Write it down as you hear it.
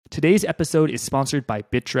Today's episode is sponsored by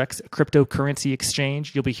Bittrex, a cryptocurrency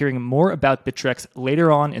exchange. You'll be hearing more about Bittrex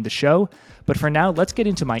later on in the show, but for now, let's get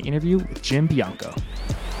into my interview with Jim Bianco.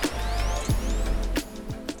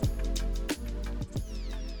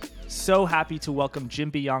 So happy to welcome Jim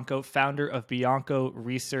Bianco, founder of Bianco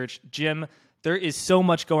Research. Jim, there is so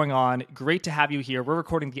much going on. Great to have you here. We're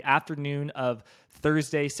recording the afternoon of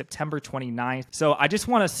Thursday, September 29th. So I just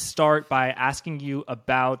want to start by asking you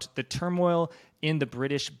about the turmoil in the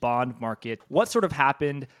British bond market. What sort of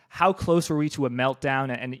happened? How close were we to a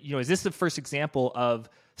meltdown? And is this the first example of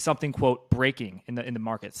something, quote, breaking in the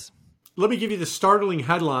markets? Let me give you the startling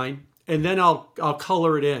headline, and then I'll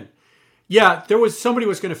color it in. Yeah, somebody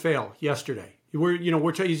was going to fail yesterday. You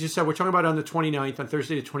just said we're talking about on the 29th, on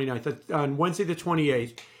Thursday the 29th, on Wednesday the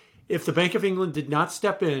 28th. If the Bank of England did not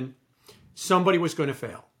step in, somebody was going to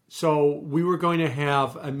fail. So we were going to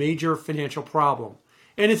have a major financial problem.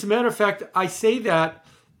 And as a matter of fact, I say that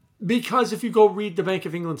because if you go read the Bank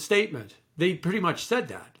of England statement, they pretty much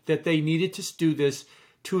said that they needed to do this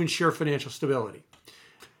to ensure financial stability.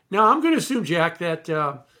 Now, I'm going to assume, Jack, that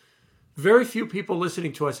very few people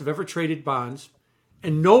listening to us have ever traded bonds,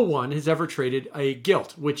 and no one has ever traded a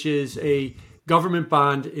gilt, which is a government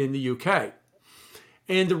bond in the UK.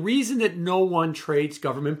 And the reason that no one trades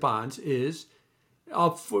government bonds is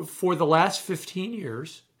for the last 15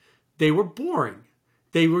 years, they were boring.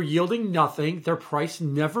 They were yielding nothing. Their price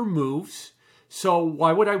never moves. So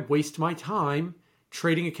why would I waste my time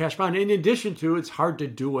trading a cash bond? In addition to, it's hard to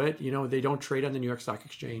do it. They don't trade on the New York Stock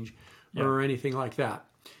Exchange or anything like that.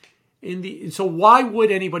 So why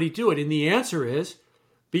would anybody do it? And the answer is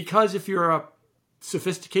because if you're a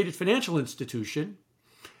sophisticated financial institution,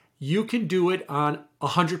 you can do it on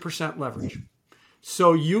 100% leverage.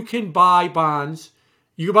 So you can buy bonds.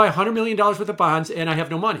 You can buy $100 million worth of bonds, and I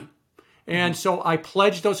have no money. And so I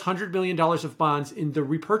pledge those $100 million of bonds in the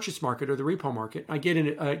repurchase market or the repo market. I get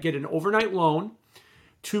an overnight loan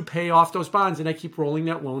to pay off those bonds, and I keep rolling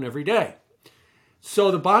that loan every day.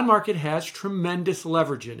 So the bond market has tremendous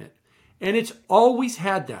leverage in it. And it's always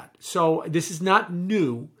had that. So this is not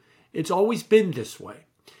new. It's always been this way.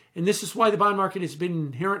 And this is why the bond market has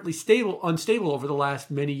been inherently unstable over the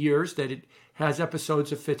last many years, that it has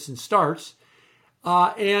episodes of fits and starts.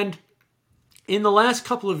 And in the last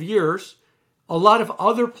couple of years, a lot of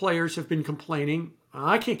other players have been complaining,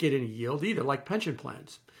 I can't get any yield either, like pension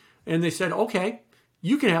plans. And they said, okay,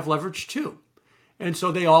 you can have leverage too. And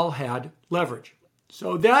so they all had leverage.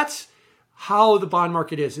 So that's how the bond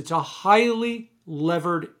market is. It's a highly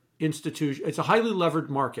levered institution. It's a highly levered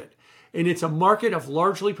market. And it's a market of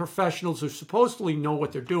largely professionals who supposedly know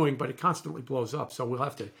what they're doing, but it constantly blows up. So we'll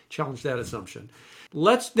have to challenge that assumption.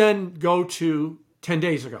 Let's then go to 10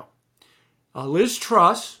 days ago. Liz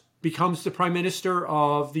Truss becomes the Prime Minister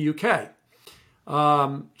of the UK.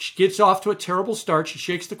 She gets off to a terrible start. She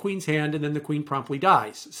shakes the Queen's hand, and then the Queen promptly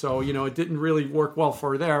dies. So, it didn't really work well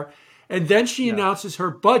for her there. And then she announces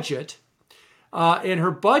her budget. And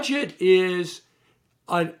her budget is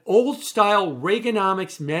an old-style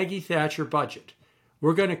Reaganomics Maggie Thatcher budget.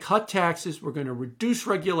 We're going to cut taxes. We're going to reduce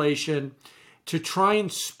regulation to try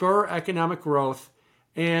and spur economic growth.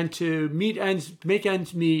 And to make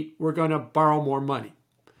ends meet, we're going to borrow more money.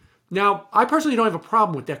 Now, I personally don't have a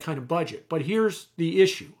problem with that kind of budget, but here's the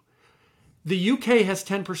issue. The UK has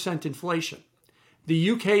 10% inflation.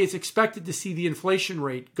 The UK is expected to see the inflation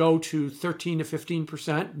rate go to 13 to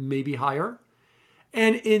 15%, maybe higher.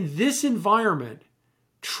 And in this environment,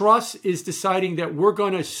 Truss is deciding that we're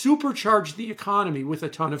going to supercharge the economy with a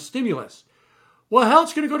ton of stimulus. Well, hell,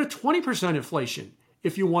 it's going to go to 20% inflation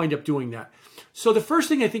if you wind up doing that. So the first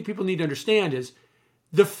thing I think people need to understand is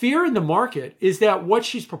the fear in the market is that what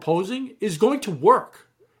she's proposing is going to work,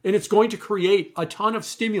 and it's going to create a ton of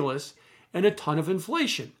stimulus and a ton of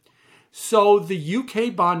inflation. So the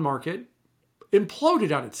UK bond market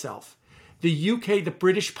imploded on itself. The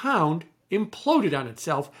British pound, imploded on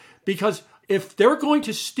itself because if they're going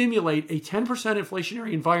to stimulate a 10%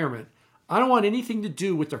 inflationary environment, I don't want anything to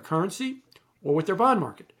do with their currency or with their bond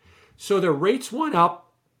market. So their rates went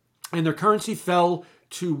up and their currency fell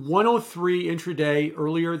to 103 intraday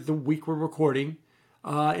earlier the week we're recording.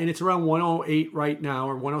 And it's around 108 right now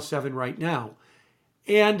or 107 right now.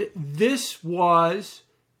 And this was,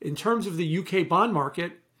 in terms of the UK bond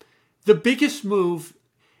market, the biggest move.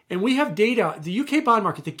 And we have data. The UK bond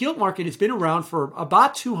market, the gilt market, has been around for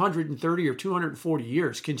about 230 or 240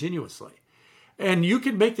 years continuously. And you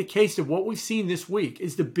can make the case that what we've seen this week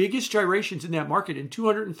is the biggest gyrations in that market in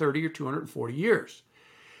 230 or 240 years.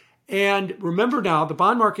 And remember now, the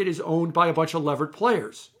bond market is owned by a bunch of levered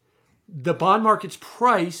players. The bond market's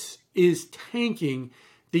price is tanking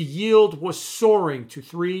The yield was soaring to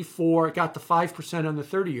 3, 4, it got to 5% on the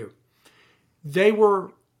 30-year. They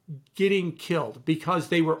were getting killed because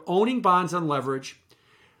they were owning bonds on leverage.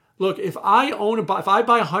 Look, if I buy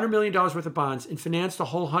 $100 million worth of bonds and finance the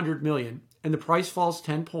whole $100 million and the price falls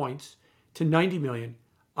 10 points to $90 million,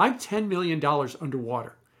 I'm $10 million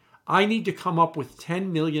underwater. I need to come up with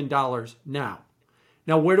 $10 million now.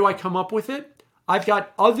 Now, where do I come up with it? I've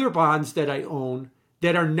got other bonds that I own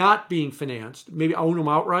that are not being financed. Maybe I own them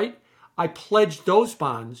outright. I pledge those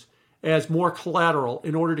bonds as more collateral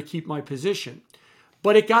in order to keep my position.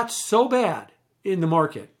 But it got so bad in the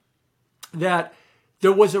market that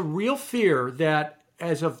there was a real fear that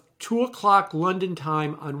as of 2 o'clock London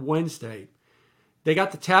time on Wednesday, they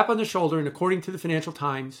got the tap on the shoulder, and according to the Financial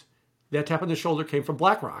Times, that tap on the shoulder came from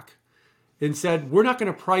BlackRock and said, we're not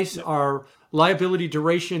going to price our liability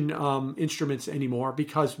duration instruments anymore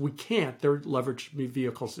because we can't. They're leveraged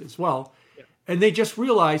vehicles as well. Yeah. And they just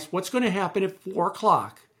realized what's going to happen at 4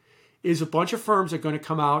 o'clock is a bunch of firms are going to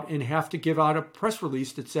come out and have to give out a press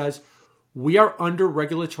release that says, we are under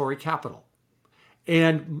regulatory capital.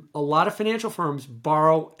 And a lot of financial firms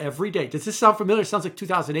borrow every day. Does this sound familiar? It sounds like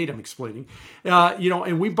 2008 I'm explaining.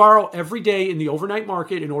 And we borrow every day in the overnight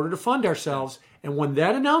market in order to fund ourselves. And when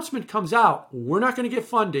that announcement comes out, we're not going to get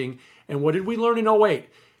funding. And what did we learn in '08?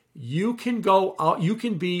 You can go out, you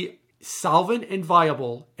can be solvent and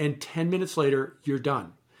viable, and 10 minutes later, you're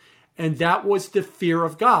done. And that was the fear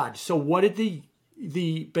of God. So what did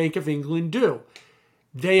the Bank of England do?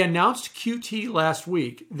 They announced QT last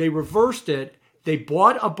week. They reversed it. They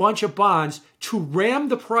bought a bunch of bonds to ram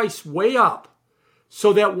the price way up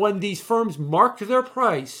so that when these firms mark their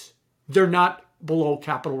price, they're not below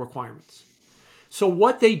capital requirements. So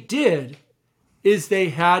what they did is they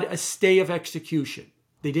had a stay of execution.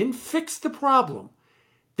 They didn't fix the problem.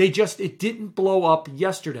 It didn't blow up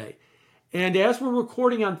yesterday. And as we're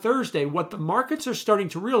recording on Thursday, what the markets are starting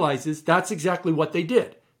to realize is that's exactly what they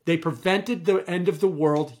did. They prevented the end of the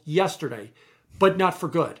world yesterday, but not for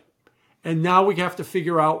good. And now we have to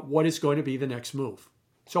figure out what is going to be the next move.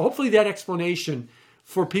 So hopefully that explanation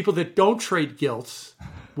for people that don't trade gilts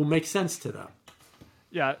will make sense to them.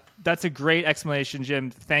 Yeah, that's a great explanation,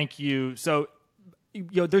 Jim. Thank you. So,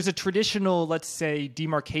 there's a traditional, let's say,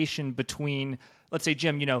 demarcation between, let's say,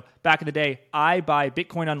 Jim, back in the day, I buy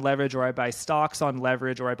Bitcoin on leverage, or I buy stocks on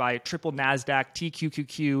leverage, or I buy triple NASDAQ,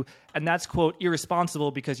 TQQQ, and that's, quote,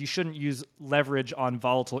 irresponsible because you shouldn't use leverage on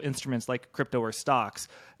volatile instruments like crypto or stocks.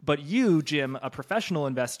 But you, Jim, a professional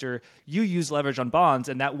investor, you use leverage on bonds,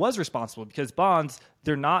 and that was responsible because bonds,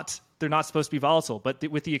 they're not supposed to be volatile. But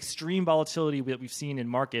with the extreme volatility that we've seen in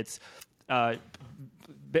markets,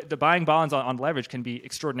 the buying bonds on leverage can be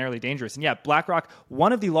extraordinarily dangerous. And yeah, BlackRock,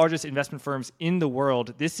 one of the largest investment firms in the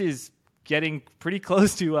world, this is getting pretty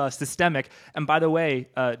close to systemic. And by the way,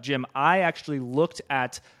 Jim, I actually looked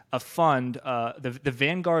at a fund, the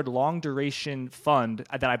Vanguard Long Duration Fund,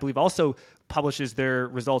 that I believe also publishes their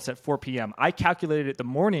results at 4 p.m. I calculated it the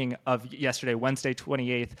morning of yesterday, Wednesday,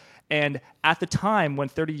 28th. And at the time when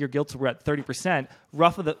 30-year gilts were at 30%,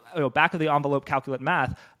 rough of the back of the envelope calculate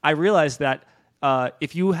math, I realized that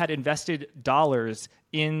if you had invested dollars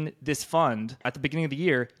in this fund at the beginning of the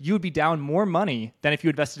year, you would be down more money than if you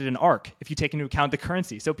invested in ARK, if you take into account the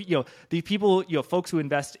currency. So, the people, folks who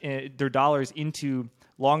invest their dollars into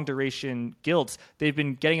long duration gilts, they've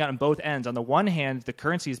been getting out on both ends. On the one hand, the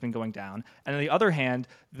currency has been going down, and on the other hand,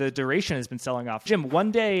 the duration has been selling off. Jim,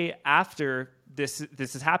 one day after this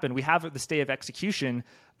has happened, we have the stay of execution.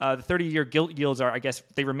 The 30-year gilt yields are, I guess,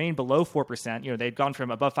 they remain below 4%. They'd gone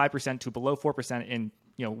from above 5% to below 4% in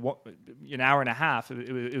an hour and a half.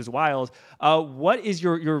 It was wild. What is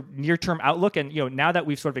your near-term outlook? And now that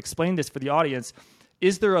we've sort of explained this for the audience,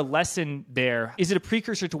 is there a lesson there? Is it a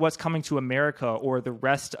precursor to what's coming to America or the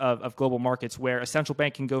rest of global markets where a central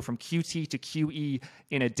bank can go from QT to QE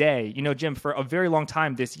in a day? Jim, for a very long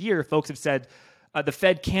time this year, folks have said, the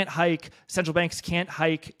Fed can't hike, central banks can't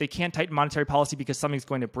hike, they can't tighten monetary policy because something's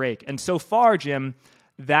going to break. And so far, Jim,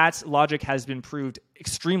 that logic has been proved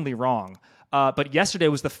extremely wrong. But yesterday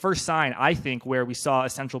was the first sign, I think, where we saw a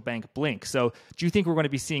central bank blink. So do you think we're going to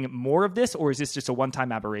be seeing more of this, or is this just a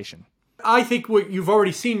one-time aberration? I think you've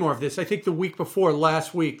already seen more of this. I think the week before,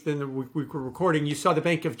 last week, then the week we were recording, you saw the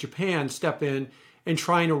Bank of Japan step in and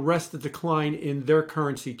try and arrest the decline in their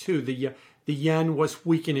currency too. The yen was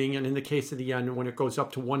weakening, and in the case of the yen, when it goes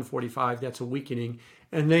up to 145, that's a weakening.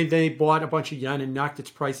 And they bought a bunch of yen and knocked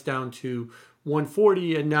its price down to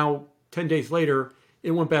 140, and now 10 days later,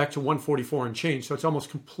 it went back to 144 and change. So it's almost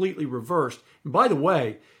completely reversed. And by the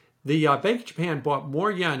way, the Bank of Japan bought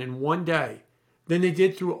more yen in one day than they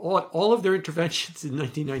did through all of their interventions in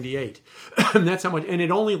 1998. And that's how much, and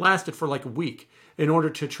it only lasted for like a week in order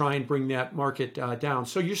to try and bring that market down.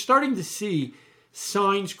 So you're starting to see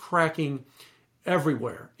signs cracking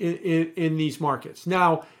everywhere in these markets.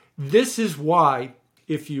 Now, this is why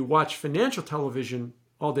if you watch financial television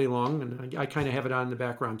all day long, and I kind of have it on in the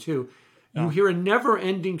background too, you hear a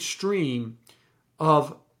never-ending stream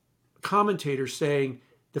of commentators saying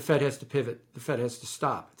the Fed has to pivot, the Fed has to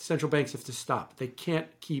stop, the central banks have to stop. They can't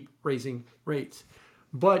keep raising rates.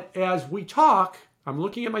 But as we talk, I'm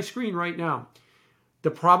looking at my screen right now,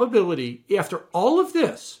 the probability, after all of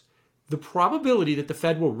this, the probability that the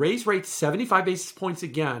Fed will raise rates 75 basis points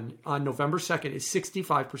again on November 2nd is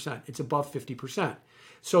 65%. It's above 50%.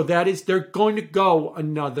 So that is, they're going to go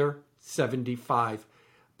another 75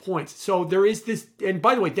 points. So there is this, and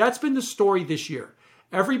by the way, that's been the story this year.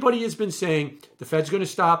 Everybody has been saying the Fed's going to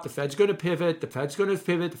stop, the Fed's going to pivot, the Fed's going to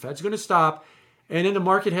pivot, the Fed's going to stop. And then the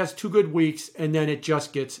market has 2 good weeks and then it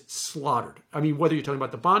just gets slaughtered. I mean, whether you're talking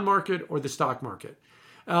about the bond market or the stock market.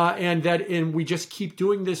 And we just keep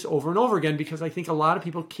doing this over and over again because I think a lot of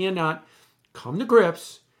people cannot come to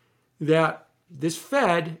grips that this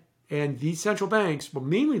Fed and these central banks, but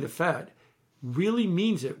mainly the Fed, really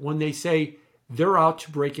means it when they say they're out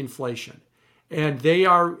to break inflation. And they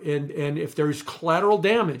are, and if there's collateral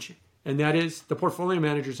damage, and that is the portfolio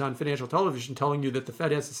managers on financial television telling you that the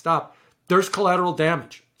Fed has to stop, there's collateral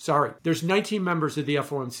damage. Sorry. There's 19 members of the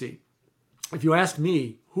FOMC. If you ask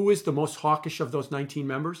me, who is the most hawkish of those 19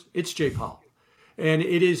 members? It's Jay Powell. And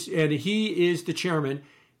he is the chairman.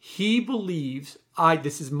 He believes,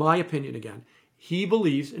 this is my opinion again, he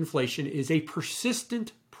believes inflation is a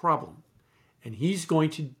persistent problem. And he's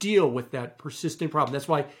going to deal with that persistent problem. That's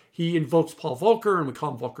why he invokes Paul Volcker, and we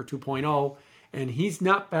call him Volcker 2.0, and he's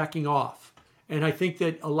not backing off. And I think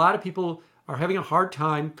that a lot of people are having a hard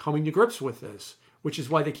time coming to grips with this, which is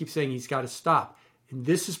why they keep saying he's got to stop. And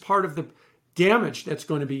this is part of the damage that's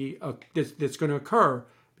going to be that's going to occur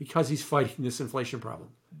because he's fighting this inflation problem.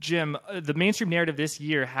 Jim, the mainstream narrative this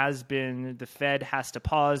year has been the Fed has to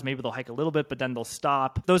pause. Maybe they'll hike a little bit, but then they'll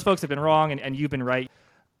stop. Those folks have been wrong, and you've been right.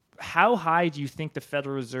 How high do you think the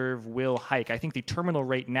Federal Reserve will hike? I think the terminal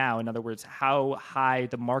rate now, in other words, how high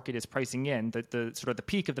the market is pricing in, the sort of the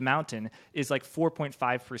peak of the mountain, is like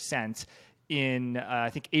 4.5% in,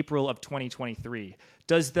 I think, April of 2023.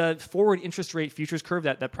 Does the forward interest rate futures curve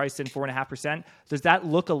that priced in 4.5%, does that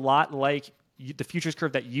look a lot like the futures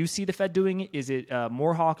curve that you see the Fed doing? Is it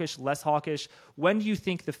more hawkish, less hawkish? When do you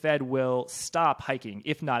think the Fed will stop hiking,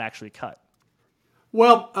 if not actually cut?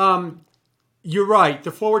 Well, you're right.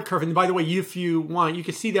 The forward curve, and by the way, if you want, you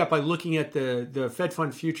can see that by looking at the Fed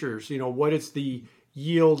fund futures. You know, what is the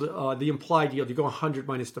yield, the implied yield? You go 100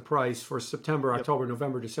 minus the price for September, October,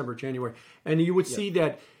 November, December, January. And you would see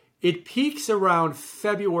that it peaks around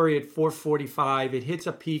February at 445. It hits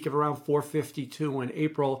a peak of around 452 in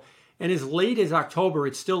April. And as late as October,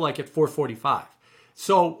 it's still like at 445.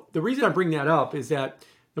 So the reason I bring that up is that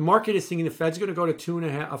the market is thinking the Fed's going to go to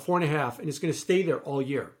 4.5, and it's going to stay there all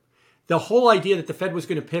year. The whole idea that the Fed was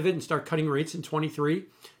going to pivot and start cutting rates in 23,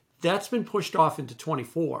 that's been pushed off into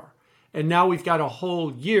 24. And now we've got a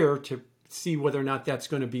whole year to see whether or not that's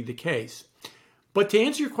going to be the case. But to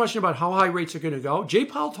answer your question about how high rates are going to go, Jay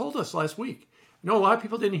Powell told us last week. A lot of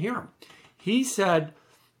people didn't hear him. He said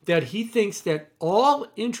that he thinks that all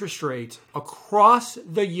interest rates across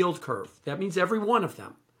the yield curve, that means every one of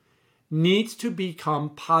them, needs to become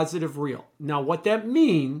positive real. Now, what that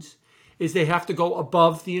means is they have to go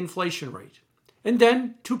above the inflation rate. And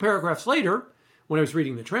then 2 paragraphs later, when I was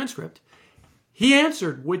reading the transcript, he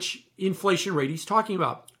answered which inflation rate he's talking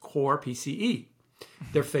about, core PCE,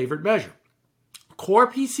 their favorite measure.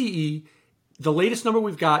 Core PCE, the latest number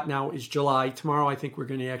we've got now is July. Tomorrow, I think we're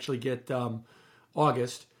going to actually get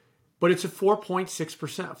August. But it's at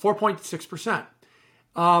 4.6%.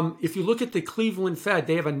 4.6%. If you look at the Cleveland Fed,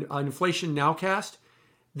 they have an inflation nowcast.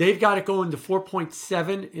 They've got it going to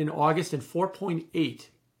 4.7 in August and 4.8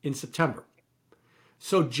 in September.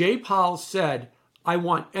 So Jay Powell said, I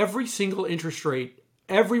want every single interest rate,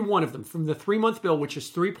 every one of them, from the 3-month bill, which is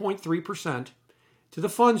 3.3%, to the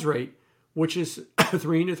funds rate, which is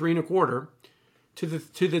 3 to 3.25%, to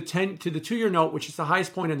the 2-year note, which is the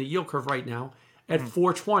highest point on the yield curve right now, at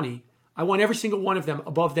 4.20. I want every single one of them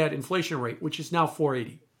above that inflation rate, which is now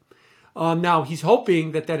 4.80. Now he's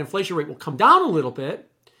hoping that inflation rate will come down a little bit.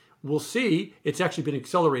 We'll see. It's actually been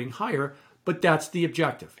accelerating higher, but that's the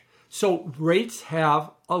objective. So rates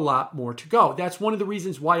have a lot more to go. That's one of the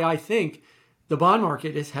reasons why I think the bond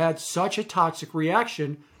market has had such a toxic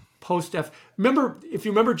reaction post-F. If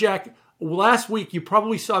you remember, Jack, last week you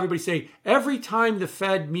probably saw everybody say every time the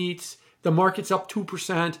Fed meets, the market's up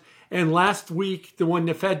 2%. And last week, the one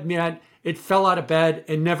the Fed met, it fell out of bed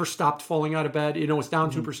and never stopped falling out of bed. It's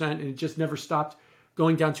down 2% and it just never stopped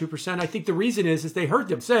going down 2%. I think the reason is they heard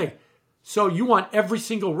them say, so you want every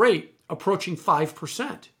single rate approaching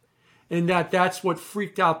 5%. And that's what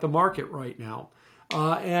freaked out the market right now.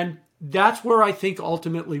 And that's where I think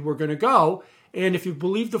ultimately we're going to go. And if you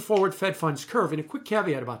believe the forward Fed funds curve, and a quick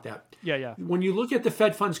caveat about that. Yeah. When you look at the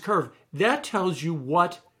Fed funds curve, that tells you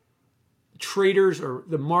what traders or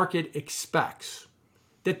the market expects.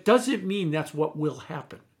 That doesn't mean that's what will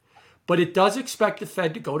happen. But it does expect the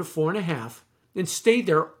Fed to go to 4.5 and stay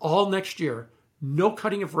there all next year. No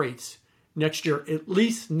cutting of rates next year, at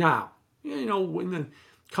least now. In the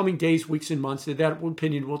coming days, weeks, and months, that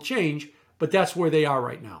opinion will change, but that's where they are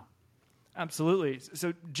right now. Absolutely.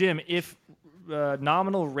 So, Jim, if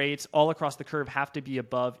nominal rates all across the curve have to be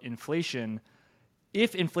above inflation,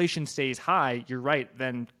 if inflation stays high, you're right,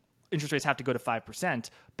 then interest rates have to go to 5%.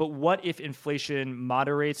 But what if inflation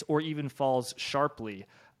moderates or even falls sharply?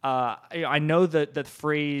 I know that the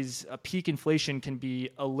phrase peak inflation can be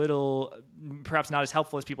a little, perhaps not as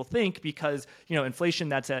helpful as people think, because inflation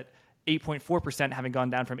that's at 8.4%, having gone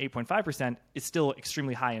down from 8.5%, is still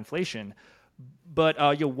extremely high inflation. But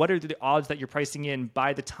what are the odds that you're pricing in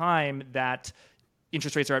by the time that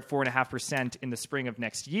interest rates are at 4.5% in the spring of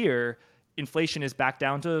next year? Inflation is back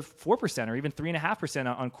down to 4% or even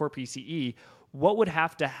 3.5% on core PCE. What would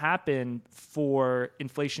have to happen for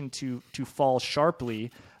inflation to fall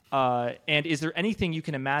sharply? And is there anything you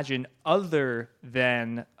can imagine other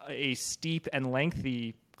than a steep and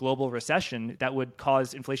lengthy global recession that would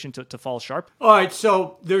cause inflation to fall sharp? All right,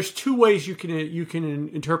 so there's two ways you can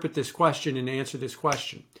interpret this question and answer this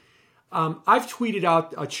question. I've tweeted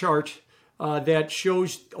out a chart that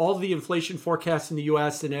shows all the inflation forecasts in the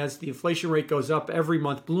U.S. And as the inflation rate goes up every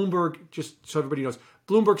month, Bloomberg, just so everybody knows,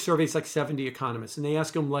 Bloomberg surveys like 70 economists, and they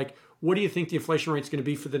ask them, what do you think the inflation rate is going to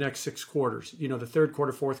be for the next 6 quarters? The third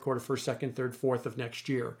quarter, fourth quarter, first, second, third, fourth of next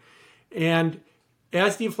year. And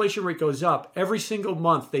as the inflation rate goes up, every single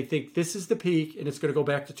month they think this is the peak and it's going to go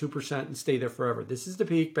back to 2% and stay there forever. This is the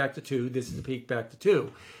peak, back to 2. This is the peak, back to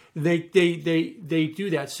 2. They do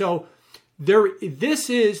that. So this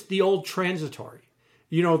is the old transitory.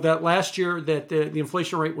 That last year that the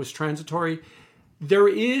inflation rate was transitory. There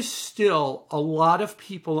is still a lot of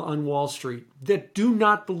people on Wall Street that do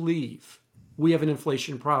not believe we have an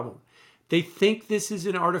inflation problem. They think this is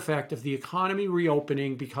an artifact of the economy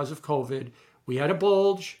reopening because of COVID. We had a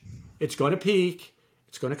bulge. It's going to peak.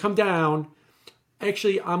 It's going to come down.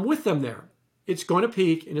 Actually, I'm with them there. It's going to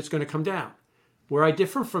peak and it's going to come down. Where I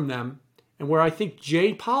differ from them and where I think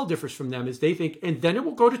Jay Powell differs from them is they think, and then it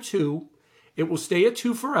will go to 2. It will stay at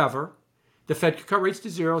 2 forever. The Fed could cut rates to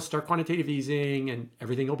 0, start quantitative easing, and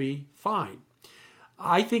everything will be fine.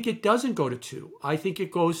 I think it doesn't go to 2. I think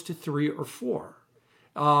it goes to 3 or 4,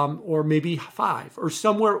 or maybe 5, or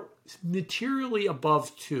somewhere materially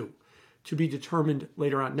above 2 to be determined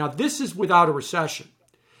later on. Now, this is without a recession,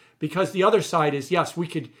 because the other side is, yes, we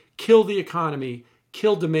could kill the economy,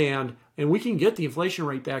 kill demand, and we can get the inflation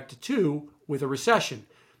rate back to 2 with a recession.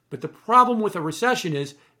 But the problem with a recession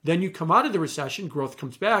is then you come out of the recession, growth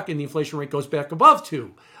comes back, and the inflation rate goes back above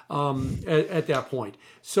 2 at that point.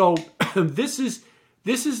 So this is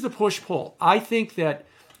the push-pull. I think that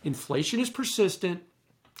inflation is persistent.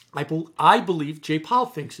 I believe Jay Powell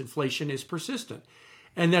thinks inflation is persistent,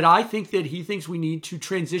 and that I think that he thinks we need to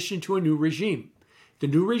transition to a new regime. The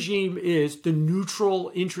new regime is the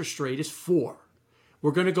neutral interest rate is 4.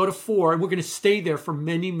 We're going to go to 4, and we're going to stay there for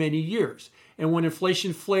many, many years. And when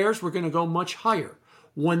inflation flares, we're going to go much higher.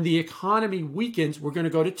 When the economy weakens, we're going to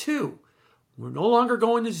go to 2. We're no longer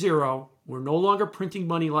going to 0. We're no longer printing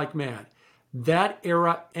money like mad. That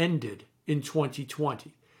era ended in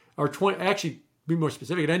 2020. Actually, be more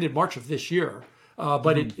specific, it ended March of this year.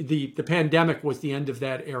 But the pandemic was the end of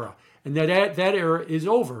that era. And that era is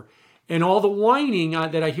over. And all the whining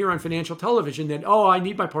that I hear on financial television that, I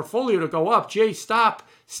need my portfolio to go up. Jay, stop,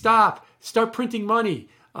 start printing money.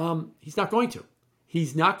 He's not going to.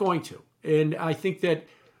 He's not going to. And I think that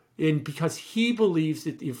because he believes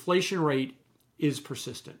that the inflation rate is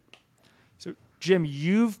persistent. So, Jim,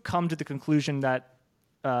 you've come to the conclusion that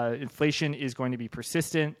inflation is going to be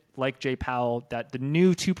persistent, like Jay Powell, that the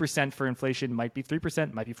new 2% for inflation might be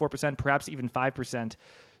 3%, might be 4%, perhaps even 5%.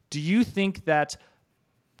 Do you think that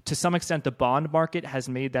to some extent the bond market has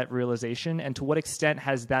made that realization? And to what extent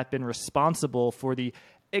has that been responsible for the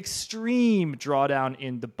extreme drawdown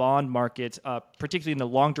in the bond market, particularly in the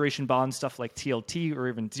long duration bonds, stuff like TLT or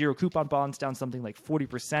even zero coupon bonds, down something like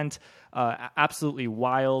 40%, absolutely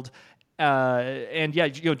wild. And yeah,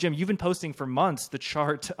 Jim, you've been posting for months the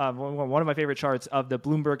chart, one of my favorite charts of the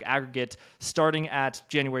Bloomberg aggregate starting at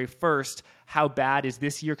January 1st. How bad is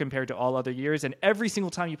this year compared to all other years? And every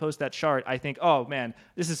single time you post that chart, I think, oh man,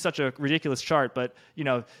 this is such a ridiculous chart. But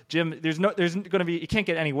Jim, there's going to be, it can't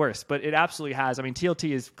get any worse. But it absolutely has. I mean,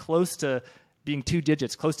 TLT is close to being 2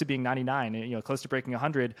 digits, close to being 99, close to breaking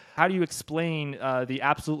 100. How do you explain the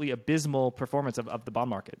absolutely abysmal performance of the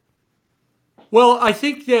bond market? Well, I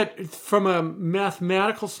think that from a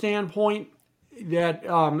mathematical standpoint, that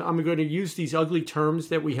I'm going to use these ugly terms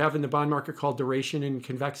that we have in the bond market called duration and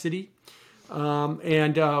convexity.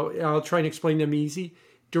 And I'll try and explain them easy.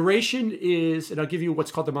 Duration is, and I'll give you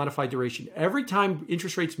what's called the modified duration. Every time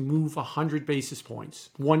interest rates move 100 basis points,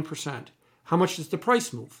 1%, how much does the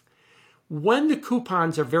price move? When the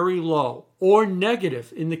coupons are very low or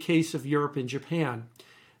negative in the case of Europe and Japan,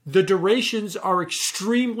 the durations are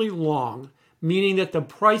extremely long, meaning that the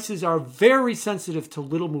prices are very sensitive to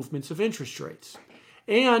little movements of interest rates.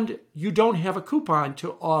 And you don't have a coupon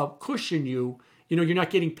to cushion you. You're not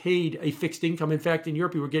getting paid a fixed income. In fact, in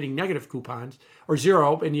Europe, you were getting negative coupons or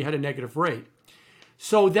zero, and you had a negative rate.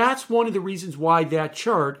 So that's one of the reasons why that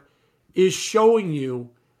chart is showing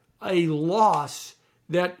you a loss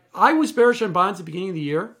that I was bearish on bonds at the beginning of the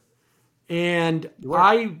year, and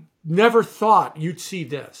I never thought you'd see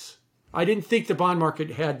this. I didn't think the bond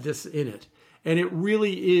market had this in it. And it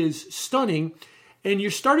really is stunning. And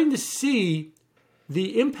you're starting to see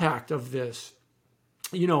the impact of this.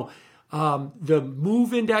 The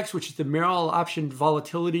MOVE index, which is the Merrill Option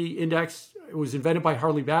Volatility Index, it was invented by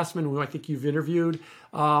Harley Bassman, who I think you've interviewed,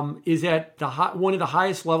 is at one of the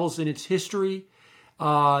highest levels in its history.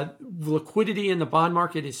 Liquidity in the bond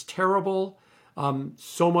market is terrible.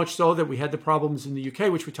 So much so that we had the problems in the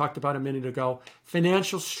UK, which we talked about a minute ago.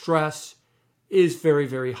 Financial stress is very,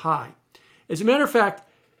 very high. As a matter of fact,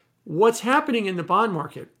 what's happening in the bond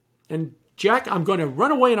market, and Jack, I'm going to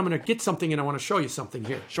run away and I'm going to get something and I want to show you something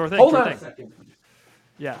here. Sure thing. Hold on a second.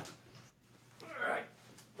 Yeah. All right.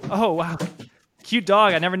 Oh, wow. Cute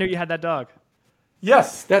dog. I never knew you had that dog.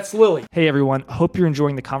 Yes, that's Lily. Hey everyone, hope you're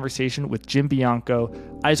enjoying the conversation with Jim Bianco.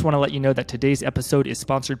 I just want to let you know that today's episode is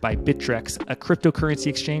sponsored by Bittrex, a cryptocurrency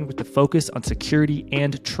exchange with the focus on security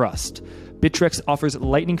and trust. Bittrex offers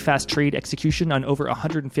lightning-fast trade execution on over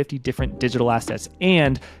 150 different digital assets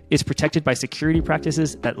and is protected by security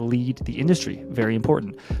practices that lead the industry. Very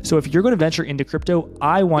important. So if you're going to venture into crypto,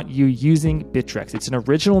 I want you using Bittrex. It's an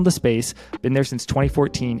original in the space, been there since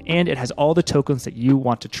 2014, and it has all the tokens that you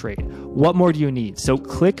want to trade. What more do you need? So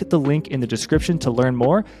click the link in the description to learn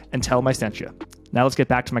more and tell them I sent you. Now let's get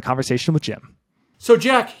back to my conversation with Jim. So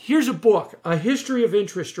Jack, here's a book, A History of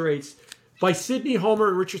Interest Rates, by Sidney Homer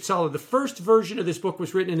and Richard Sala. The first version of this book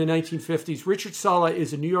was written in the 1950s. Richard Sala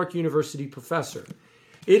is a New York University professor.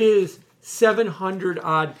 It is 700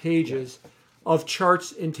 odd pages of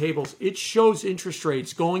charts and tables. It shows interest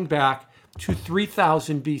rates going back to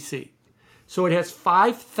 3000 BC. So it has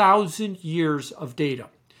 5,000 years of data.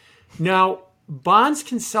 Now, bonds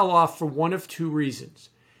can sell off for one of two reasons.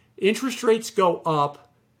 Interest rates go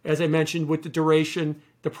up, as I mentioned, with the duration.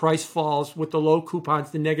 The price falls with the low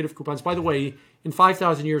coupons, the negative coupons. By the way, in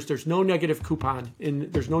 5,000 years, there's no negative coupon,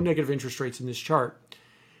 there's no negative interest rates in this chart.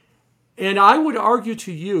 And I would argue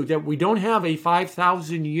to you that we don't have a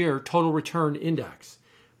 5,000-year total return index.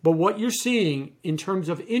 But what you're seeing in terms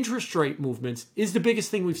of interest rate movements is the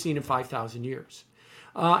biggest thing we've seen in 5,000 years.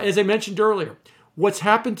 As I mentioned earlier, what's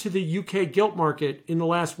happened to the UK gilt market in the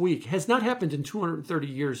last week has not happened in 230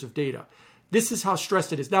 years of data. This is how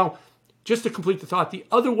stressed it is. Now, just to complete the thought, the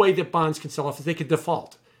other way that bonds can sell off is they could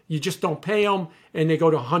default. You just don't pay them and they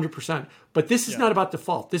go to 100%. But this is not about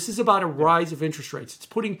default. This is about a rise of interest rates. It's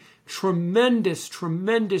putting tremendous,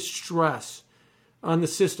 tremendous stress on the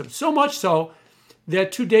system. So much so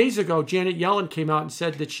that 2 days ago, Janet Yellen came out and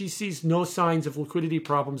said that she sees no signs of liquidity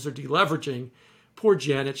problems or deleveraging. Poor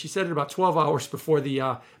Janet. She said it about 12 hours before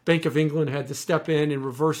the Bank of England had to step in and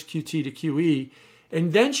reverse QT to QE.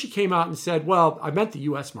 And then she came out and said, well, I meant the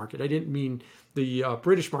U.S. market. I didn't mean the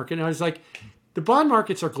British market. And I was like, the bond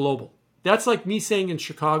markets are global. That's like me saying in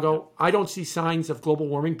Chicago, I don't see signs of global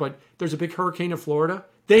warming, but there's a big hurricane in Florida.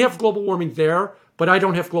 They have global warming there, but I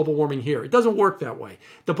don't have global warming here. It doesn't work that way.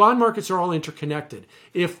 The bond markets are all interconnected.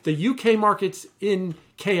 If the UK market's in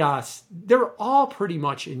chaos, they're all pretty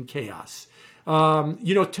much in chaos,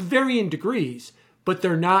 to varying degrees, but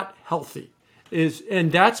they're not healthy.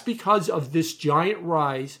 And that's because of this giant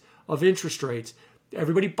rise of interest rates.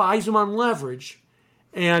 Everybody buys them on leverage,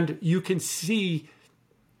 and you can see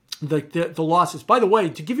the losses. By the way,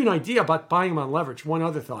 to give you an idea about buying them on leverage, one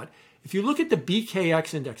other thought. If you look at the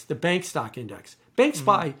BKX index, the bank stock index, banks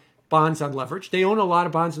buy bonds unleveraged. They own a lot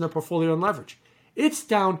of bonds in their portfolio unleveraged. It's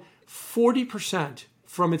down 40%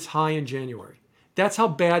 from its high in January. That's how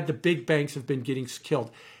bad the big banks have been getting killed.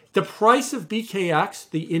 The price of BKX,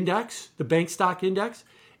 the index, the bank stock index,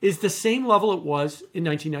 is the same level it was in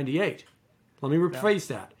 1998. Let me rephrase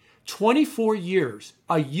that. 24 years,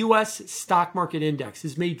 a U.S. stock market index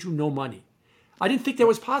has made you no money. I didn't think that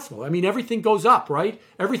was possible. I mean, everything goes up, right?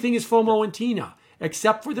 Everything is FOMO and TINA,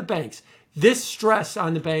 except for the banks. This stress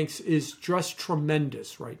on the banks is just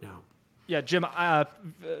tremendous right now. Yeah, Jim,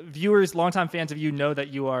 viewers, longtime fans of you know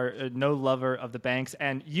that you are no lover of the banks.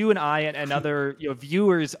 And you and I and other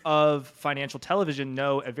viewers of financial television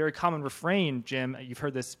know a very common refrain, Jim, you've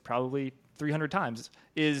heard this probably 300 times,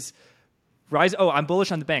 is rise. Oh, I'm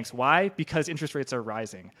bullish on the banks. Why? Because interest rates are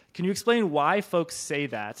rising. Can you explain why folks say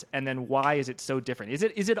that, and then why is it so different?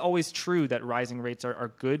 Is it always true that rising rates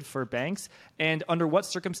are good for banks? And under what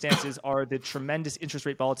circumstances are the tremendous interest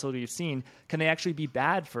rate volatility you've seen, can they actually be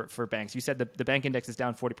bad for banks? You said the bank index is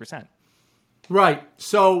down 40%. Right.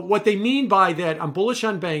 So what they mean by that, I'm bullish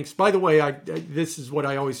on banks. By the way, this is what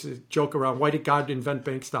I always joke around. Why did God invent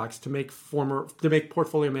bank stocks? To make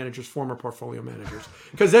portfolio managers former portfolio managers?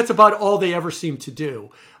 Because that's about all they ever seem to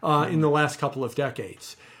do in the last couple of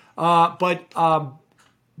decades. But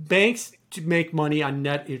banks make money on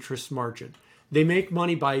net interest margin. They make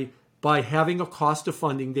money by having a cost of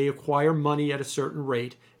funding. They acquire money at a certain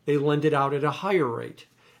rate. They lend it out at a higher rate,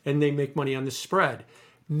 and they make money on the spread.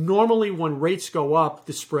 Normally, when rates go up,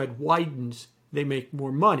 the spread widens. They make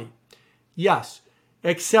more money. Yes,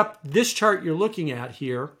 except this chart you're looking at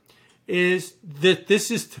here is that this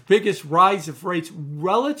is the biggest rise of rates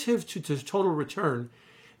relative to total return.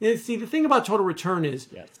 And see, the thing about total return is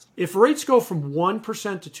if rates go from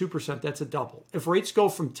 1% to 2%, that's a double. If rates go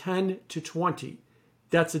from 10 to 20,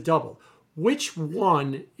 that's a double. Which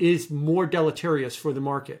one is more deleterious for the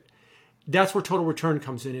market? That's where total return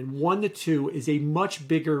comes in. And 1 to 2 is a much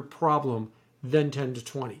bigger problem than 10 to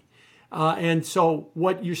 20. And so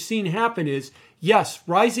what you're seeing happen is, yes,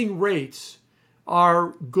 rising rates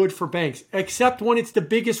are good for banks, except when it's the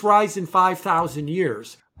biggest rise in 5,000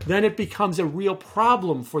 years. Then it becomes a real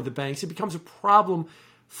problem for the banks. It becomes a problem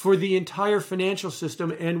for the entire financial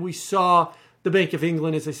system. And we saw the Bank of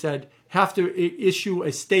England, as I said, have to issue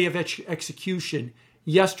a stay of execution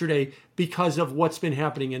yesterday because of what's been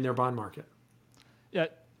happening in their bond market. Yeah,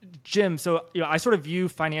 Jim. So I sort of view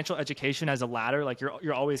financial education as a ladder. Like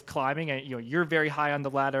you're always climbing, and you're very high on the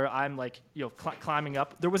ladder. I'm like climbing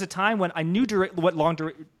up. There was a time when I knew what long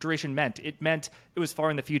duration meant. It meant it was far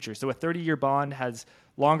in the future. So a 30-year bond has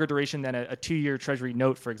longer duration than a 2-year Treasury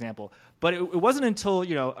note, for example. But it wasn't until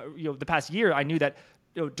the past year I knew that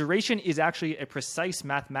duration is actually a precise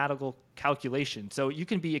mathematical calculation. So you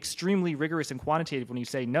can be extremely rigorous and quantitative when you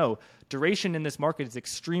say, no, duration in this market is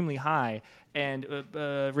extremely high, and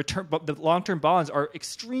the long-term bonds are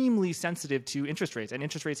extremely sensitive to interest rates, and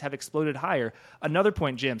interest rates have exploded higher. Another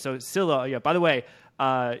point, Jim. So Scylla, by the way,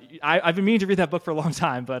 I've been meaning to read that book for a long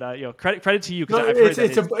time, but credit to you. No,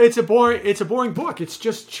 it's a boring book. It's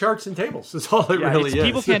just charts and tables. That's all it really is.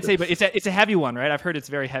 People can't say, but it's a heavy one, right? I've heard it's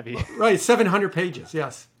very heavy. Right, 700 pages.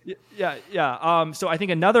 Yes. Yeah. So I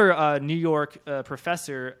think another New York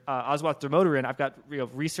professor, Aswath Damodaran, I've got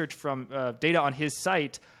research from data on his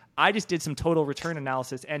site. I just did some total return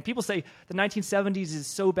analysis, and people say the 1970s is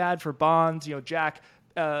so bad for bonds. Jack,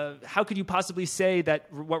 how could you possibly say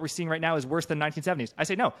that what we're seeing right now is worse than 1970s? I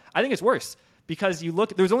say no. I think it's worse because you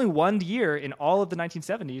look. There's only one year in all of the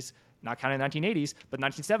 1970s, not counting the 1980s, but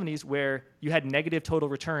 1970s, where you had negative total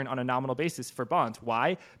return on a nominal basis for bonds.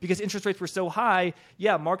 Why? Because interest rates were so high.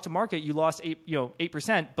 Yeah, mark to market, you lost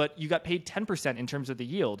 8%, but you got paid 10% in terms of the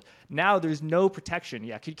yield. Now there's no protection.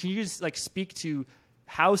 Yeah, can you just speak to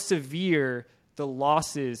how severe the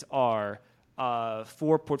losses are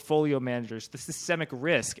for portfolio managers, the systemic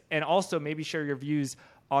risk, and also maybe share your views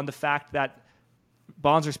on the fact that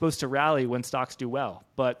bonds are supposed to rally when stocks do well.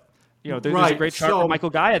 But there's a great chart from Michael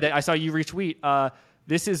Gaia that I saw you retweet.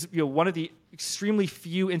 This is one of the extremely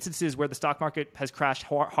few instances where the stock market has crashed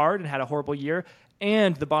hard and had a horrible year,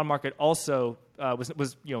 and the bond market also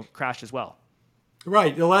was crashed as well.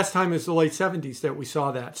 Right. The last time is the late 70s that we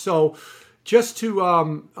saw that. So just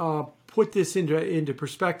to put this into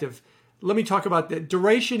perspective, let me talk about that.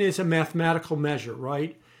 Duration is a mathematical measure,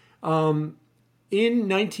 right? In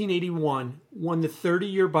 1981, when the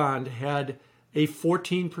 30-year bond had a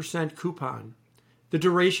 14% coupon, the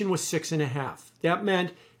duration was 6.5. That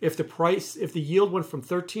meant if the yield went from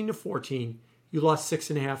 13 to 14, you lost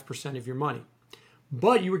 6.5% of your money.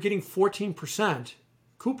 But you were getting 14%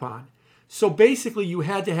 coupon. So basically, you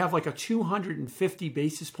had to have like a 250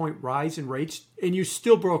 basis point rise in rates, and you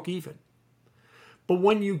still broke even. But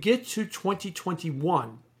when you get to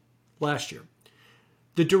 2021, last year,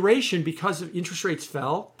 the duration, because of interest rates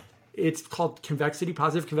fell, it's called convexity,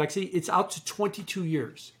 positive convexity. It's out to 22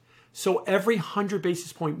 years. So every 100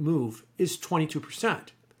 basis point move is 22%.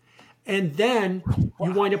 And then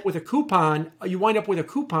you wind up with a coupon. You wind up with a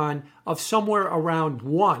coupon of somewhere around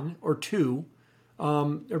 1 or 2,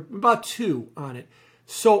 or about 2 on it.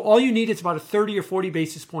 So all you need is about a 30 or 40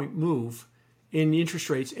 basis point move in the interest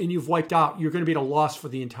rates, and you've wiped out. You're going to be at a loss for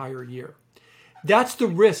the entire year. That's the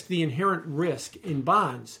risk, the inherent risk in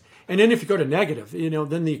bonds. And then if you go to negative,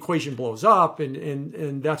 then the equation blows up,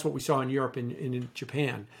 and that's what we saw in Europe and in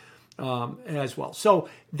Japan as well. So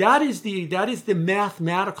that is the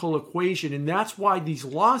mathematical equation, and that's why these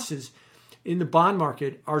losses in the bond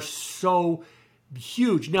market are so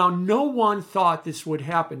huge. Now, no one thought this would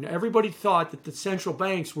happen. Everybody thought that the central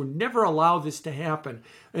banks would never allow this to happen,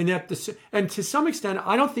 and to some extent,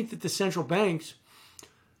 I don't think that the central banks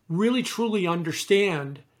really truly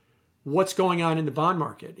understand what's going on in the bond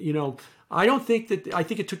market. I think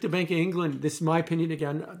it took the Bank of England, this is my opinion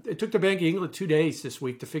again, it took the Bank of England 2 days this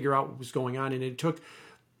week to figure out what was going on. And it took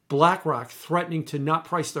BlackRock threatening to not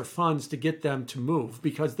price their funds to get them to move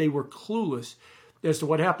because they were clueless as to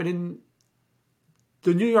what happened. And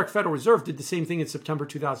the New York Federal Reserve did the same thing in September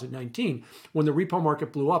 2019. When the repo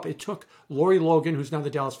market blew up, it took Lori Logan, who's now the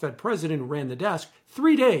Dallas Fed president, who ran the desk,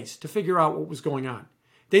 3 days to figure out what was going on.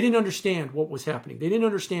 They didn't understand what was happening. They didn't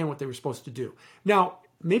understand what they were supposed to do. Now,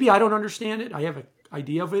 maybe I don't understand it. I have an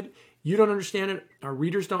idea of it. You don't understand it. Our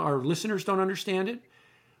readers don't. Our listeners don't understand it.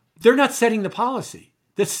 They're not setting the policy.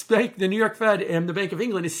 The New York Fed and the Bank of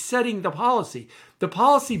England is setting the policy. The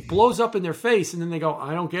policy blows up in their face, and then they go,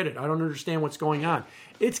 I don't get it. I don't understand what's going on.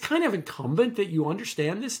 It's kind of incumbent that you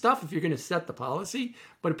understand this stuff if you're going to set the policy,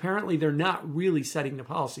 but apparently they're not really setting the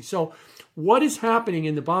policy. So what is happening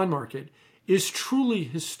in the bond market is truly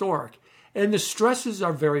historic, and the stresses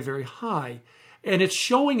are very, very high. And it's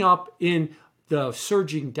showing up in the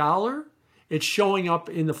surging dollar. It's showing up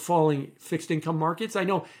in the falling fixed income markets. I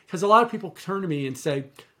know, because a lot of people turn to me and say,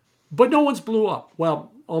 but no one's blew up.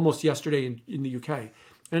 Well, almost yesterday in the UK.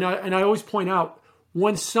 And I always point out,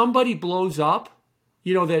 when somebody blows up,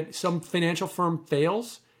 that some financial firm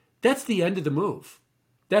fails, that's the end of the move.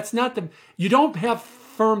 That's not you don't have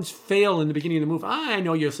firms fail in the beginning of the move. I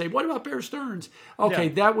know you'll say, what about Bear Stearns? Okay,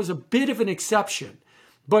 yeah. That was a bit of an exception.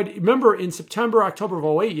 But remember, in September, October of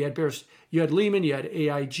 2008, you had Lehman, you had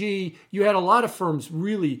AIG, you had a lot of firms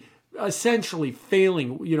really essentially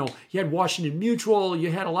failing. You had Washington Mutual,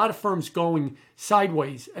 you had a lot of firms going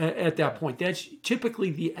sideways at that point. That's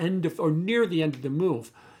typically the end of, or near the end of the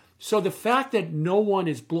move. So the fact that no one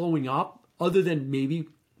is blowing up, other than maybe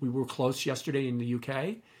we were close yesterday in the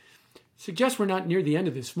UK, suggests we're not near the end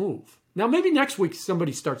of this move. Now, maybe next week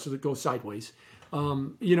somebody starts to go sideways,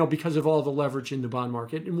 because of all the leverage in the bond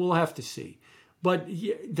market, and we'll have to see. But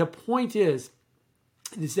the point is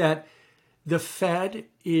that the Fed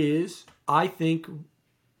is, I think,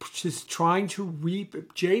 just trying to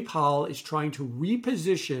Jay Powell is trying to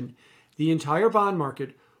reposition the entire bond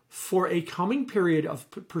market for a coming period of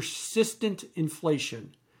persistent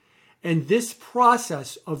inflation. And this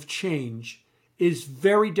process of change is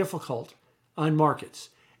very difficult on markets,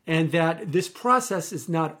 and that this process is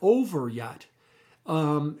not over yet.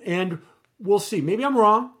 And we'll see. Maybe I'm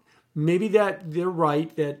wrong. Maybe that they're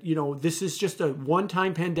right, that, this is just a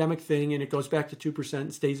one-time pandemic thing and it goes back to 2%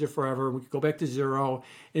 and stays there forever. And we could go back to zero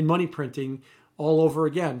in money printing all over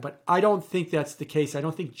again. But I don't think that's the case. I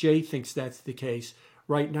don't think Jay thinks that's the case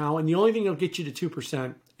right now. And the only thing that'll get you to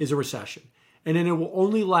 2% is a recession. And then it will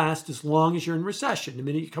only last as long as you're in recession. The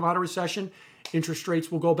minute you come out of recession, interest rates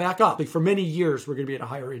will go back up. Like for many years, we're going to be at a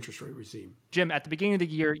higher interest rate regime. Jim, at the beginning of the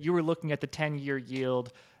year, you were looking at the 10-year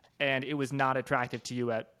yield, and it was not attractive to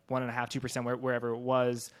you at 1.5%, 2%, wherever it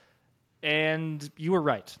was. And you were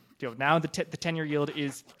right. Now the 10-year yield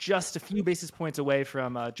is just a few basis points away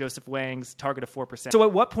from Joseph Wang's target of 4%. So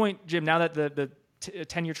at what point, Jim, now that the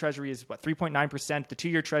 10-year treasury is 3.9%, the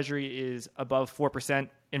 2-year treasury is above 4%,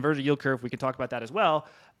 inverted yield curve, we can talk about that as well.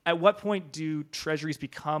 At what point do treasuries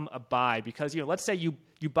become a buy? Because, let's say you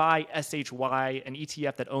buy SHY, an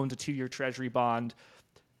ETF that owns a 2-year treasury bond,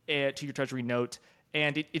 a 2-year treasury note,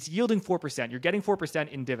 and it's yielding 4%. You're getting 4%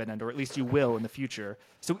 in dividend, or at least you will in the future.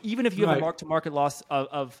 So even if you have a mark-to-market loss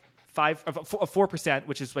of 4%,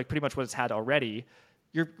 which is like pretty much what it's had already,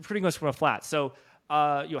 you're pretty much from a flat. So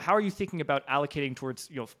how are you thinking about allocating towards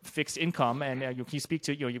fixed income? And can you speak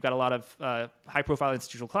to you've got a lot of high-profile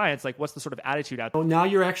institutional clients. Like, what's the sort of attitude out there? Now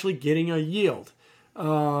you're actually getting a yield.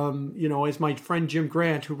 As my friend Jim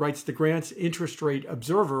Grant, who writes the Grant's Interest Rate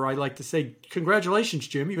Observer, I like to say, congratulations,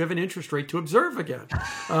 Jim, you have an interest rate to observe again.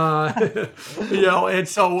 And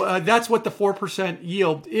so that's what the 4%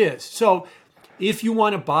 yield is. So if you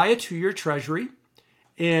want to buy a 2-year Treasury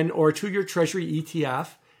or a 2-year Treasury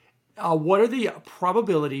ETF, what are the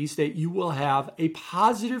probabilities that you will have a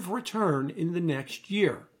positive return in the next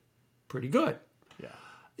year? Pretty good.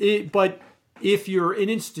 Yeah. But if you're an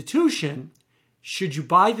institution, should you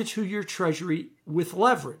buy the 2-year Treasury with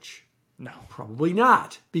leverage? No. Probably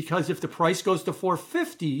not, because if the price goes to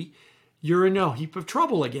 450, you're in a heap of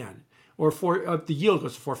trouble again. Or the yield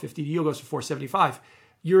goes to 450, the yield goes to 475,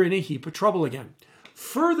 you're in a heap of trouble again.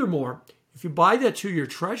 Furthermore, if you buy that 2-year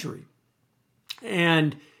Treasury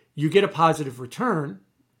and you get a positive return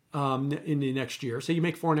in the next year, say you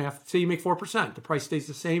make 4%, the price stays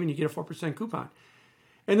the same and you get a 4% coupon,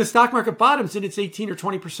 and the stock market bottoms and it's 18 or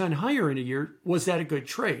 20% higher in a year, was that a good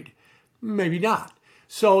trade? Maybe not.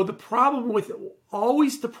 So the problem with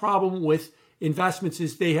investments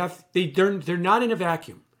is they're not in a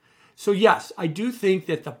vacuum. So yes, I do think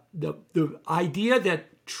that the idea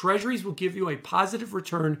that treasuries will give you a positive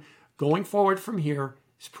return going forward from here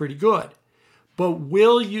is pretty good. But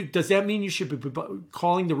does that mean you should be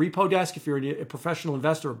calling the repo desk if you're a professional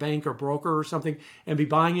investor, a bank or broker or something, and be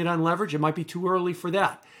buying it on leverage? It might be too early for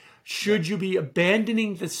that. Should you be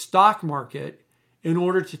abandoning the stock market in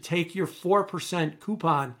order to take your 4%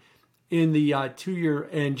 coupon in the 2-year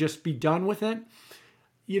and just be done with it?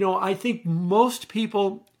 I think most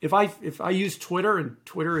people, if I use Twitter, and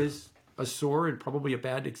Twitter is a sore and probably a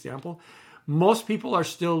bad example, most people are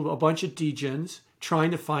still a bunch of degens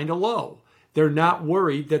trying to find a low. They're not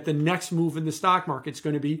worried that the next move in the stock market is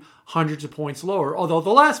going to be hundreds of points lower, although the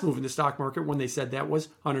last move in the stock market, when they said that, was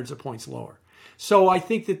hundreds of points lower. So I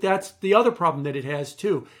think that that's the other problem that it has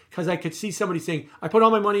too, because I could see somebody saying, I put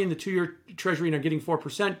all my money in the 2-year Treasury and I'm getting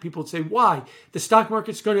 4%. People would say, why? The stock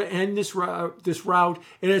market's going to end this route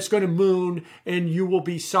and it's going to moon and you will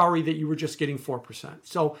be sorry that you were just getting 4%.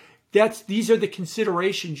 So these are the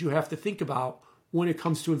considerations you have to think about when it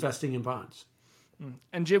comes to investing in bonds.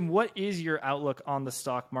 And Jim, what is your outlook on the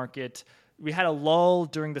stock market? We had a lull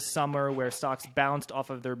during the summer where stocks bounced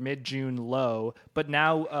off of their mid-June low, but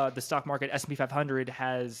now the stock market, S&P 500,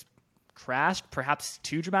 has crashed, perhaps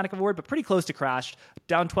too dramatic of a word, but pretty close to crashed,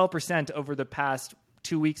 down 12% over the past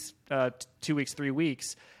 2 weeks, 3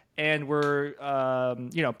 weeks. And we're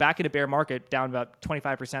back in a bear market, down about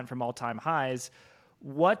 25% from all-time highs.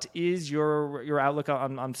 What is your outlook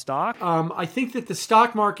on stock? I think that the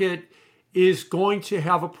stock market is going to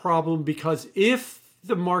have a problem, because if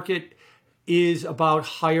the market is about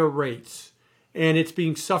higher rates and it's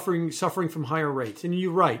suffering from higher rates, and you're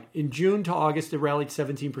right, in June to August it rallied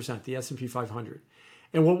 17%, the S&P 500.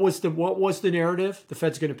 And what was the narrative? The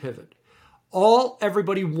Fed's going to pivot. All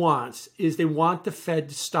everybody wants is they want the Fed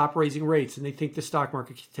to stop raising rates, and they think the stock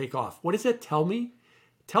market can take off. What does that tell me?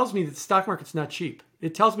 It tells me that the stock market's not cheap.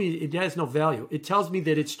 It tells me it has no value. It tells me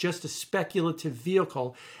that it's just a speculative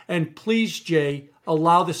vehicle. And please, Jay,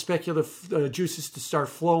 allow the speculative juices to start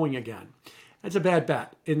flowing again. That's a bad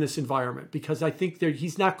bet in this environment, because I think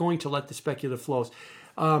he's not going to let the speculative flows.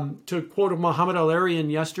 To quote Mohamed El-Erian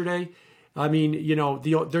yesterday, I mean,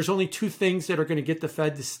 there's only 2 things that are going to get the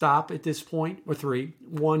Fed to stop at this point, or 3.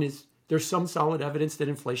 One is there's some solid evidence that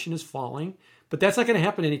inflation is falling, but that's not going to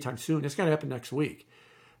happen anytime soon. It's going to happen next week.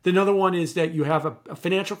 Another one is that you have a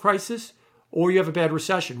financial crisis or you have a bad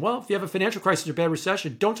recession. Well, if you have a financial crisis or bad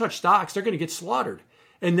recession, don't touch stocks. They're going to get slaughtered.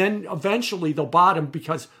 And then eventually they'll bottom,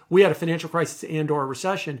 because we had a financial crisis and or a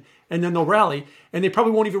recession, and then they'll rally. And they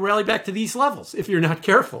probably won't even rally back to these levels if you're not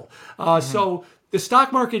careful. So the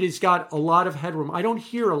stock market has got a lot of headroom. I don't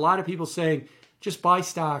hear a lot of people saying, just buy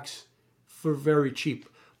stocks for very cheap.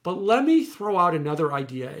 But let me throw out another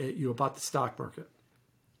idea at you about the stock market.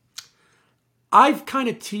 I've kind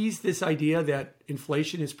of teased this idea that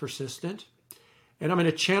inflation is persistent, and I'm going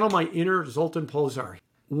to channel my inner Zoltan Pozsar.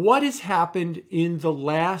 What has happened in the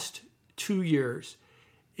last 2 years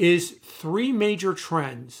is 3 major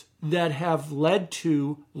trends that have led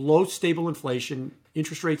to low, stable inflation,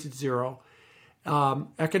 interest rates at 0,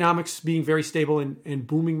 economics being very stable and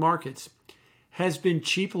booming markets, has been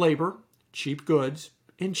cheap labor, cheap goods,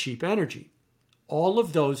 and cheap energy. All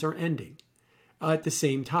of those are ending at the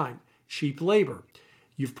same time. Cheap labor.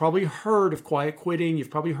 You've probably heard of quiet quitting.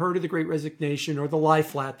 You've probably heard of the Great Resignation or the lie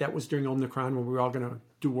flat. That was during Omicron when we were all going to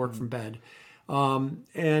do work from bed.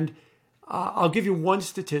 And I'll give you one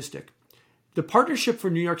statistic. The Partnership for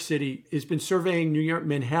New York City has been surveying New York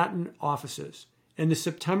Manhattan offices, and the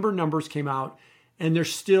September numbers came out, and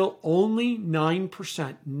there's still only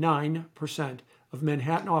 9% of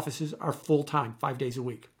Manhattan offices are full-time, 5 days a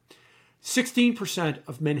week. 16%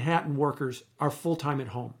 of Manhattan workers are full-time at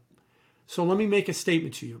home. So let me make a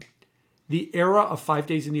statement to you. The era of 5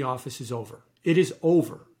 days in the office is over. It is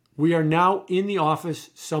over. We are now in the office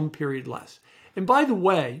some period less. And by the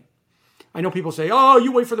way, I know people say, oh,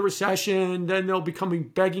 you wait for the recession, then they'll be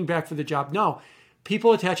begging back for the job. No,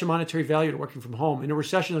 people attach a monetary value to working from home. In a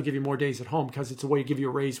recession, they'll give you more days at home because it's a way to give you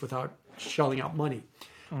a raise without shelling out money.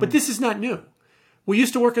 But this is not new. We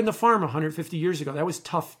used to work on the farm 150 years ago. That was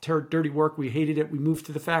tough, dirty work. We hated it. We moved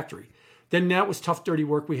to the factory. Then that was tough, dirty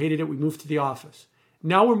work. We hated it. We moved to the office.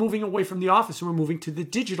 Now we're moving away from the office and we're moving to the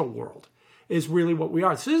digital world is really what we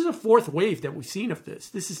are. So this is a fourth wave that we've seen of this.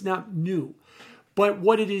 This is not new. But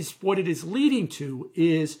what it is leading to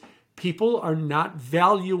is people are not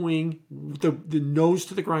valuing the nose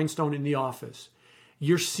to the grindstone in the office.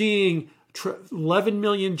 You're seeing 11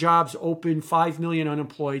 million jobs open, 5 million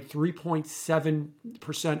unemployed,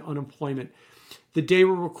 3.7% unemployment. The day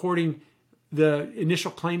we're recording, the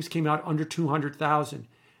initial claims came out under 200,000.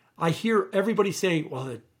 I hear everybody saying,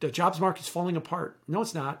 well, the jobs market's falling apart. No,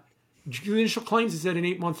 it's not. The initial claims is at an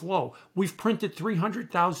 8-month low. We've printed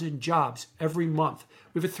 300,000 jobs every month.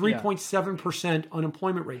 We have a 3.7%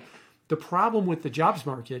 unemployment rate. The problem with the jobs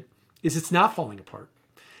market is it's not falling apart.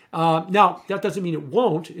 Now, that doesn't mean it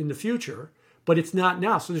won't in the future, but it's not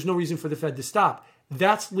now. So there's no reason for the Fed to stop.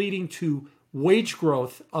 That's leading to wage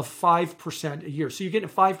growth of 5% a year. So you're getting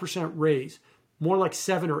a 5% raise, more like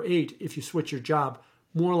 7 or 8 if you switch your job,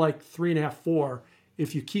 more like 3.5, 4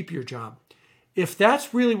 if you keep your job. If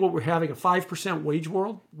that's really what we're having, a 5% wage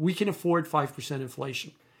world, we can afford 5%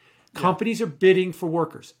 inflation. Yeah. Companies are bidding for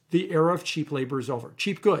workers. The era of cheap labor is over.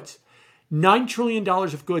 Cheap goods. $9 trillion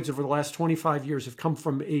of goods over the last 25 years have come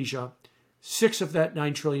from Asia. 6 of that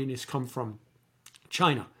 $9 trillion has come from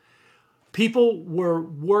China. People were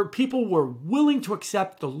willing to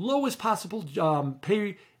accept the lowest possible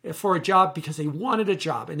pay for a job because they wanted a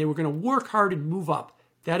job and they were going to work hard and move up.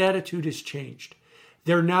 That attitude has changed.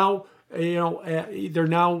 They're now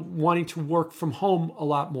wanting to work from home a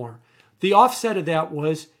lot more. The offset of that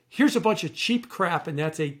was, here's a bunch of cheap crap, and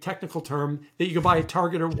that's a technical term that you can buy at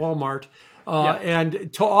Target or Walmart,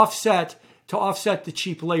 and to offset the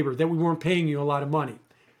cheap labor that we weren't paying you a lot of money.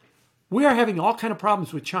 We are having all kind of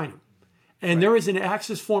problems with China, and there is an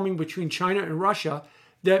axis forming between China and Russia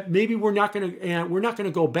that maybe we're not going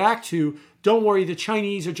to go back to. Don't worry, the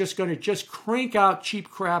Chinese are just going to crank out cheap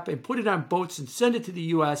crap and put it on boats and send it to the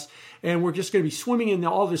U.S. and we're just going to be swimming in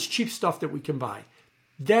all this cheap stuff that we can buy.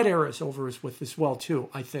 That era is over with as well too,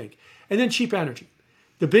 I think. And then cheap energy.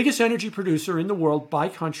 The biggest energy producer in the world by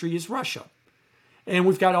country is Russia. And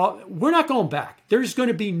we're not going back. There's going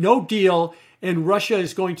to be no deal, and Russia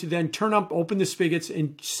is going to then open the spigots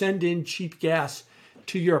and send in cheap gas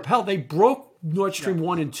to Europe. Hell, they broke Nord Stream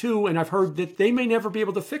 1 and 2, and I've heard that they may never be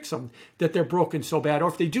able to fix them, that they're broken so bad. Or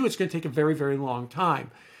if they do, it's going to take a very, very long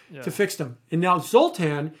time to fix them. And now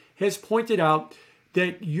Zoltan has pointed out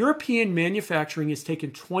that European manufacturing has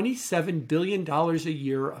taken $27 billion a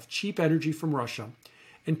year of cheap energy from Russia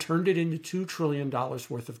and turned it into $2 trillion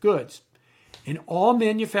worth of goods. In all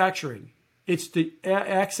manufacturing, it's the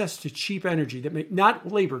access to cheap energy,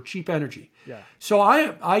 not labor, cheap energy. Yeah. So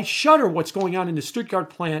I shudder what's going on in the Stuttgart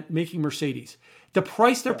plant making Mercedes. The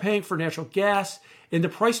price they're paying for natural gas and the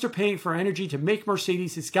price they're paying for energy to make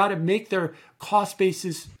Mercedes has got to make their cost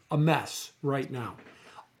basis a mess right now.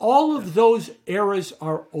 All of those eras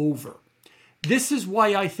are over. This is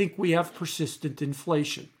why I think we have persistent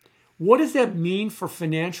inflation. What does that mean for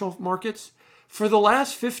financial markets? For the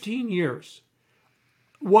last 15 years,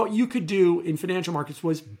 what you could do in financial markets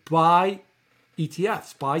was buy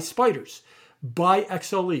ETFs, buy spiders, buy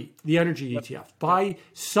XLE, the energy ETF, buy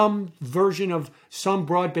some version of some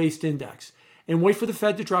broad-based index, and wait for the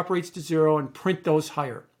Fed to drop rates to zero and print those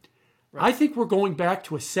higher. Right. I think we're going back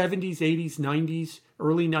to a 70s, 80s, 90s,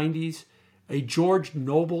 early 90s, a George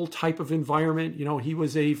Noble type of environment. You know, he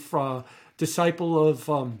was a disciple of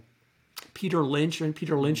Peter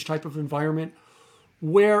Lynch type of environment,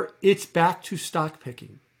 where it's back to stock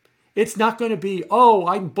picking. It's not going to be, oh,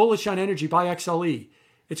 I'm bullish on energy, buy XLE.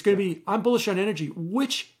 It's going to be, I'm bullish on energy.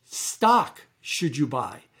 Which stock should you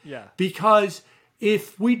buy? Yeah. Because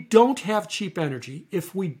if we don't have cheap energy,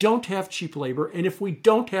 if we don't have cheap labor, and if we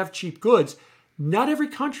don't have cheap goods, not every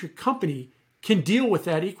company can deal with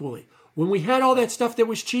that equally. When we had all that stuff that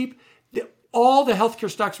was cheap, all the healthcare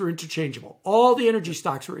stocks were interchangeable. All the energy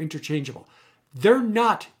stocks were interchangeable. They're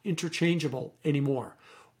not interchangeable anymore.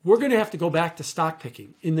 We're going to have to go back to stock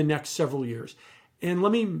picking in the next several years. And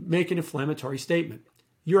let me make an inflammatory statement.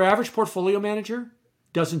 Your average portfolio manager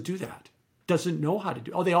doesn't do that. doesn't know how to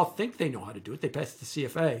do. Oh, they all think they know how to do it. They pass the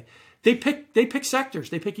CFA. They pick sectors.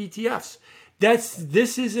 They pick ETFs.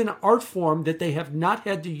 This is an art form that they have not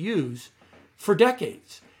had to use for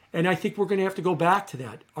decades. And I think we're going to have to go back to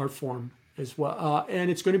that art form as well. And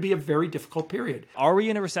it's going to be a very difficult period. Are we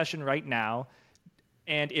in a recession right now?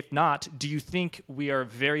 And if not, do you think we are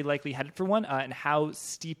very likely headed for one? And how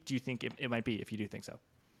steep do you think it might be if you do think so?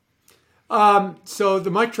 So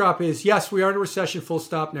the mic drop is, yes, we are in a recession, full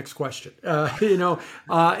stop, next question. And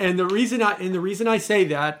the reason I say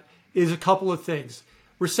that is a couple of things.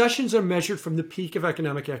 Recessions are measured from the peak of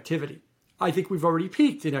economic activity. I think we've already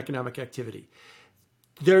peaked in economic activity.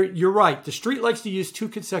 You're right. The street likes to use 2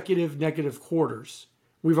 consecutive negative quarters.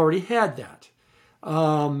 We've already had that.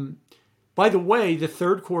 By the way, the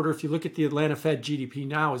third quarter, if you look at the Atlanta Fed GDP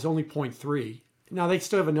now, is only 0.3. Now, they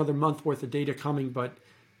still have another month worth of data coming, but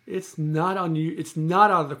it's not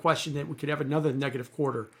out of the question that we could have another negative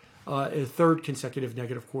quarter, a third consecutive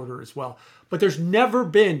negative quarter as well. But there's never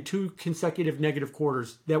been 2 consecutive negative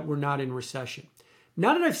quarters that were not in recession.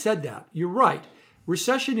 Now that I've said that, you're right.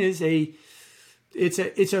 Recession is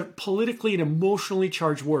it's a politically and emotionally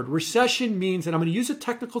charged word. Recession means, and I'm going to use a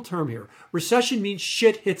technical term here, recession means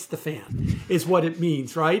shit hits the fan, is what it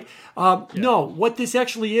means, right? No, what this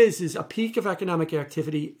actually is a peak of economic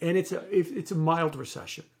activity, and it's a mild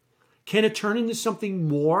recession. Can it turn into something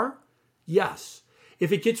more? Yes.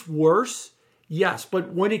 If it gets worse, yes.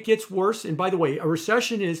 But when it gets worse, and by the way, a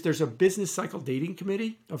recession there's a business cycle dating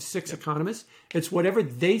committee of 6 economists. It's whatever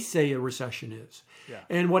they say a recession is. Yeah.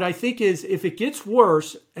 And what I think is, if it gets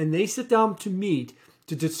worse and they sit down to meet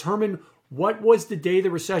to determine what was the day the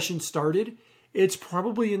recession started, it's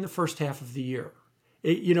probably in the first half of the year.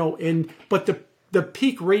 But the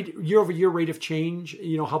peak rate, year-over-year rate of change,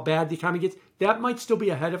 how bad the economy gets, that might still be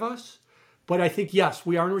ahead of us. But I think, yes,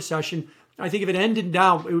 we are in a recession. I think if it ended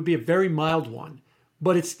now, it would be a very mild one,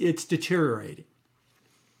 but it's deteriorating.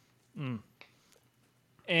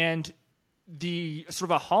 And the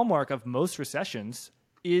sort of a hallmark of most recessions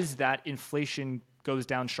is that inflation goes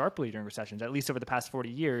down sharply during recessions, at least over the past 40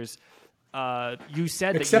 years. You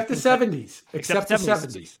said except the 70s. Except the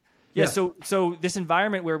 70s. Yeah. So this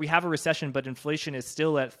environment where we have a recession, but inflation is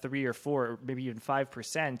still at 3 or 4, or maybe even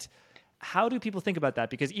 5%. How do people think about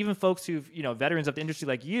that? Because even folks who've, veterans of the industry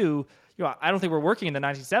like I don't think we're working in the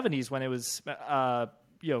 1970s when it was,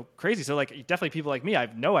 crazy. So definitely people like me, I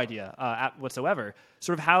have no idea whatsoever.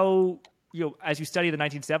 Sort of how, as you study the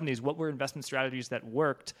 1970s, what were investment strategies that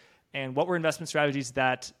worked, and what were investment strategies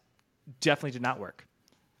that definitely did not work?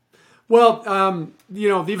 Well,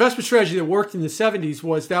 the investment strategy that worked in the 70s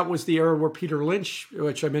was the era where Peter Lynch,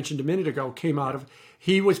 which I mentioned a minute ago, came out of.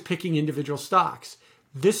 He was picking individual stocks.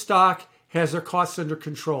 This stock has their costs under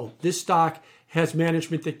control. This stock has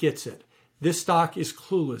management that gets it. This stock is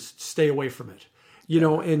clueless. Stay away from it.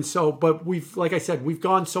 And so, but like I said, we've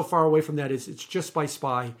gone so far away from that. It's just by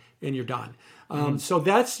SPY and you're done. So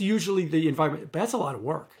that's usually the environment. That's a lot of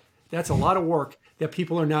work. That's a lot of work that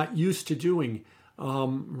people are not used to doing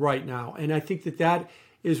right now. And I think that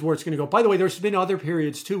is where it's going to go. By the way, there's been other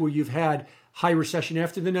periods too where you've had high recession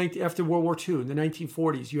after World War II in the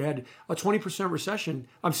 1940s. You had a 20% recession.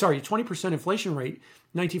 I'm sorry, a 20% inflation rate,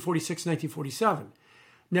 1946, 1947.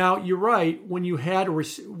 Now, you're right. When you had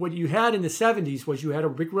what you had in the 70s was you had a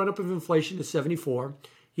big run-up of inflation to 74.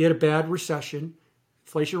 You had a bad recession.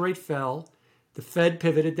 Inflation rate fell. The Fed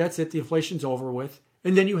pivoted. That's it. The inflation's over with.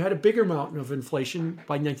 And then you had a bigger mountain of inflation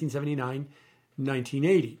by 1979,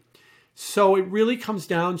 1980. So it really comes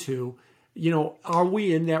down to, are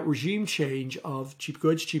we in that regime change of cheap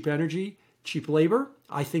goods, cheap energy, cheap labor?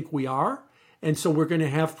 I think we are. And so we're going to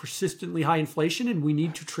have persistently high inflation, and we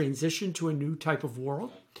need to transition to a new type of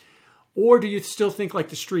world. Or do you still think like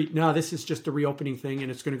the street, no, this is just a reopening thing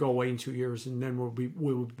and it's going to go away in 2 years, and then we'll be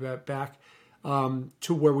back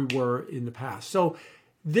to where we were in the past? So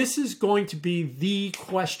this is going to be the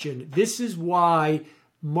question. This is why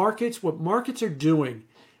what markets are doing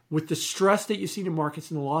with the stress that you've seen in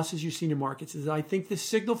markets and the losses you've seen in markets is, I think the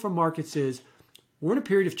signal from markets is we're in a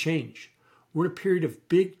period of change. We're in a period of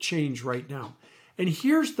big change right now. And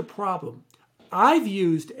here's the problem. I've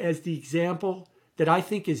used as the example that I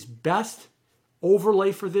think is best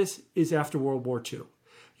overlay for this is after World War II.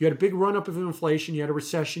 You had a big run-up of inflation. You had a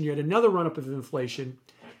recession. You had another run-up of inflation.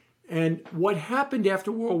 And what happened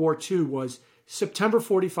after World War II was September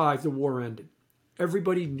 45, the war ended.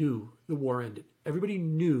 Everybody knew the war ended. Everybody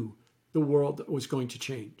knew the world was going to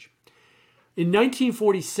change. In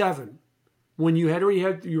 1947, when you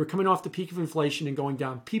were coming off the peak of inflation and going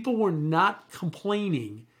down, people were not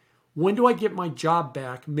complaining, when do I get my job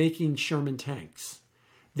back making Sherman tanks?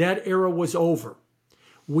 That era was over.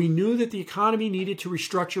 We knew that the economy needed to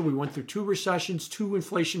restructure. We went through 2 recessions, 2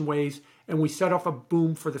 inflation waves, and we set off a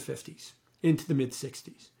boom for the 50s into the mid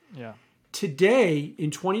 60s. Yeah. Today, in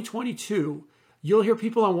 2022, you'll hear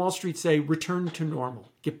people on Wall Street say, return to normal,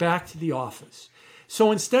 get back to the office.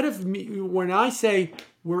 So instead of me, when I say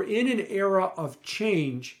we're in an era of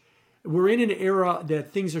change, we're in an era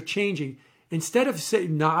that things are changing, instead of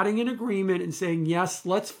nodding in agreement and saying, yes,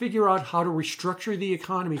 let's figure out how to restructure the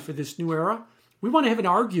economy for this new era, we want to have an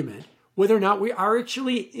argument whether or not we are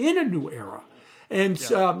actually in a new era. And,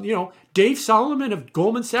 Dave Solomon of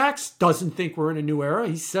Goldman Sachs doesn't think we're in a new era.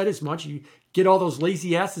 He said as much. You get all those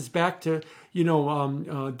lazy asses back to,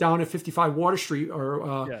 down at 55 Water Street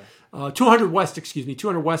or 200 West,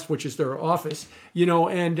 200 West, which is their office,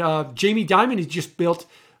 and Jamie Dimon has just built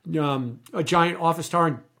a giant office tower,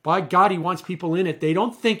 and by God, he wants people in it. They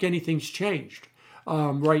don't think anything's changed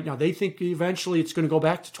right now. They think eventually it's going to go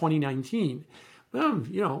back to 2019.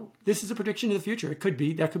 This is a prediction of the future. It could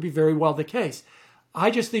be. That could be very well the case. I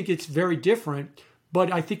just think it's very different,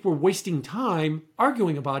 but I think we're wasting time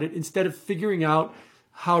arguing about it instead of figuring out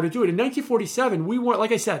how to do it. In 1947, we weren't,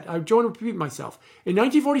 like I said, I don't want to repeat myself. In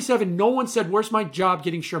 1947, no one said, where's my job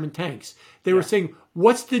getting Sherman tanks? They were saying,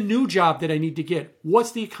 what's the new job that I need to get?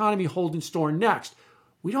 What's the economy hold in store next?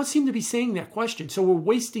 We don't seem to be saying that question. So we're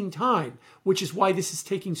wasting time, which is why this is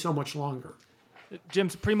taking so much longer. Jim,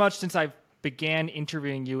 pretty much since I began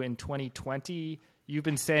interviewing you in 2020, you've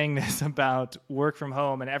been saying this about work from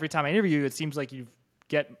home. And every time I interview you, it seems like you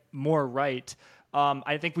get more right.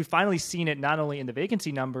 I think we've finally seen it not only in the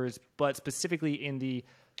vacancy numbers, but specifically in the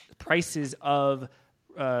prices of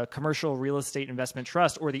commercial real estate investment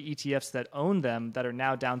trust or the ETFs that own them that are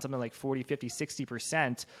now down something like 40, 50,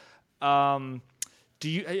 60%.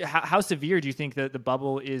 How severe do you think that the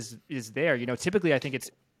bubble is there? Typically I think it's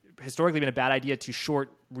historically been a bad idea to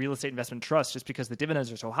short real estate investment trusts just because the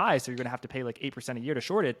dividends are so high. So you're going to have to pay like 8% a year to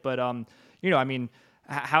short it. But,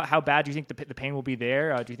 how bad do you think the pain will be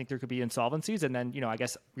there? Do you think there could be insolvencies? And then, I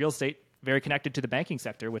guess real estate very connected to the banking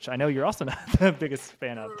sector, which I know you're also not the biggest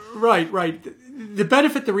fan of. Right. The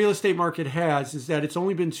benefit the real estate market has is that it's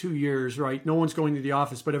only been 2 years, right? No one's going to the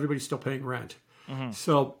office, but everybody's still paying rent. Mm-hmm.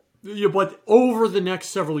 So, but over the next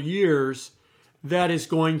several years, that is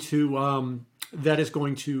going to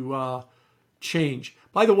change.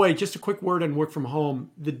 By the way, just a quick word on work from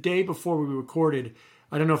home. The day before we recorded,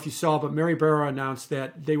 I don't know if you saw, but Mary Barra announced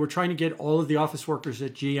that they were trying to get all of the office workers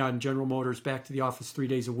at GM, General Motors, back to the office 3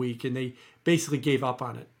 days a week, and they basically gave up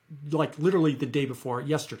on it, like literally the day before,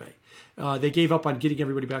 yesterday. They gave up on getting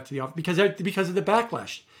everybody back to the office because of the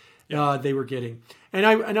backlash they were getting. And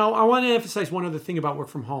I want to emphasize one other thing about work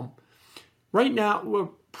from home. Right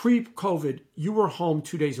now, pre-COVID, you were home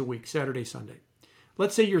 2 days a week, Saturday, Sunday.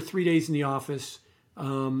 Let's say you're 3 days in the office.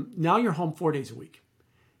 Now you're home 4 days a week.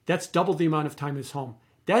 That's double the amount of time is home.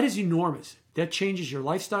 That is enormous. That changes your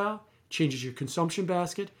lifestyle, changes your consumption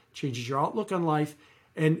basket, changes your outlook on life,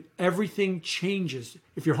 and everything changes.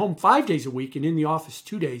 If you're home 5 days a week and in the office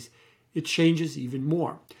 2 days, it changes even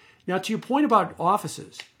more. Now, to your point about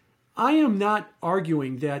offices, I am not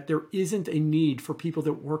arguing that there isn't a need for people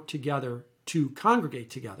that work together to congregate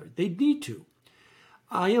together. They need to.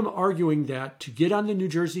 I am arguing that to get on the New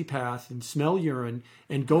Jersey path and smell urine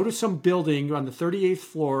and go to some building on the 38th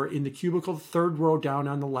floor in the cubicle, third row down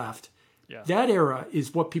on the left, that era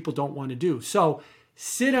is what people don't want to do. So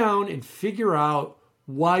sit down and figure out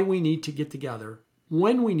why we need to get together,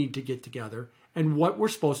 when we need to get together, and what we're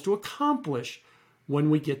supposed to accomplish when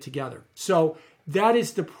we get together. So that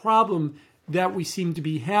is the problem that we seem to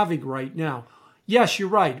be having right now. Yes, you're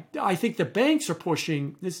right. I think the banks are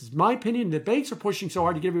pushing, this is my opinion, the banks are pushing so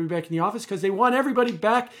hard to get everybody back in the office because they want everybody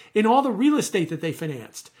back in all the real estate that they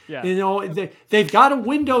financed. Yeah. They've got a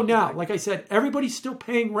window now. Like I said, everybody's still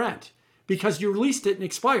paying rent because you released it and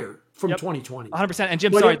expired from 2020. 100%. And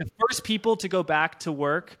Jim, the first people to go back to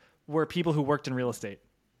work were people who worked in real estate,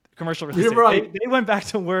 commercial real estate. Right. They went back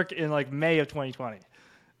to work in like May of 2020.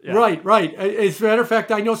 Yeah. Right. As a matter of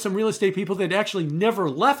fact, I know some real estate people that actually never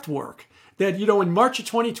left work. That, in March of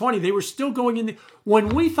 2020, they were still going in. When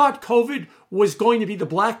we thought COVID was going to be the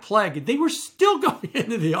Black Plague, they were still going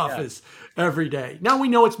into the office every day. Now we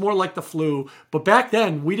know it's more like the flu, but back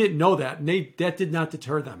then we didn't know that. And that did not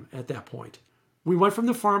deter them at that point. We went from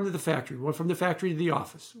the farm to the factory. We went from the factory to the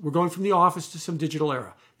office. We're going from the office to some digital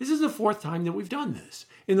era. This is the fourth time that we've done this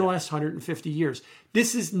in the last 150 years.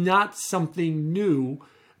 This is not something new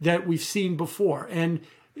that we've seen before. And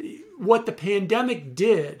what the pandemic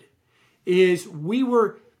did is we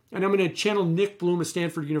were, and I'm going to channel Nick Bloom of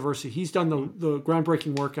Stanford University. He's done the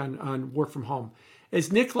groundbreaking work on work from home.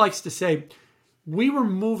 As Nick likes to say, we were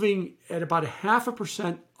moving at about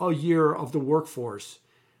 0.5% a year of the workforce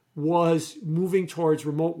was moving towards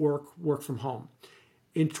remote work from home.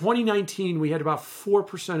 In 2019, we had about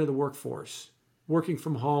 4% of the workforce working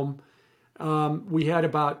from home. We had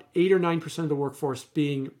about 8 or 9% of the workforce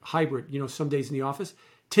being hybrid, some days in the office.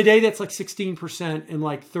 Today, that's like 16% and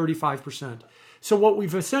like 35%. So what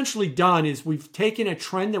we've essentially done is we've taken a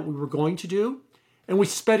trend that we were going to do and we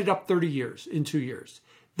sped it up 30 years in 2 years.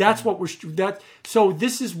 That's what so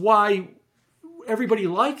this is why everybody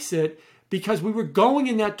likes it, because we were going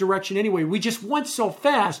in that direction anyway. We just went so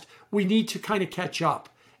fast, we need to kind of catch up.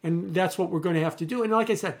 And that's what we're going to have to do. And like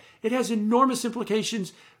I said, it has enormous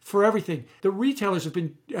implications for everything. The retailers have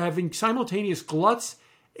been having simultaneous gluts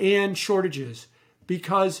and shortages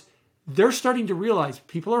because they're starting to realize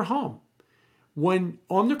people are home. When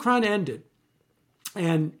Omicron ended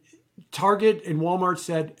and Target and Walmart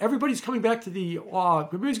said, everybody's coming back to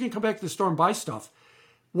everybody's going to come back to the store and buy stuff.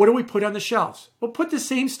 What do we put on the shelves? We'll put the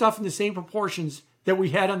same stuff in the same proportions that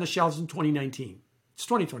we had on the shelves in 2019. It's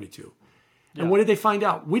 2022. Yeah. And what did they find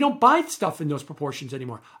out? We don't buy stuff in those proportions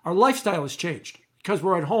anymore. Our lifestyle has changed because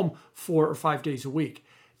we're at home 4 or 5 days a week.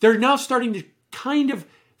 They're now starting to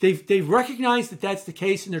they've recognized that that's the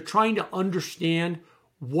case, and they're trying to understand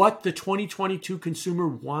what the 2022 consumer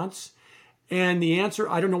wants. And the answer,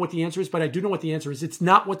 I don't know what the answer is, but I do know what the answer is. It's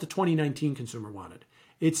not what the 2019 consumer wanted.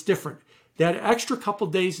 It's different. That extra couple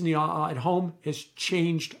days at home has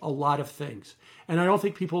changed a lot of things. And I don't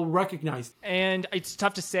think people recognize. And it's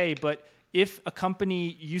tough to say, but if a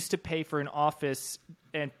company used to pay for an office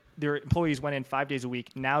and their employees went in 5 days a week,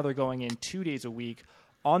 now they're going in 2 days a week,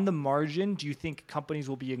 on the margin, do you think companies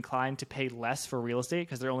will be inclined to pay less for real estate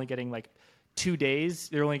because they're only getting like 2 days?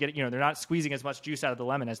 They're only getting, they're not squeezing as much juice out of the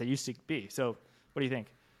lemon as they used to be. So what do you think?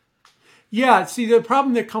 Yeah, see, the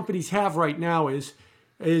problem that companies have right now is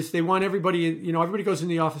they want everybody, everybody goes in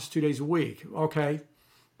the office 2 days a week. Okay,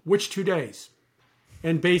 which 2 days?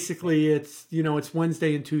 And basically it's, it's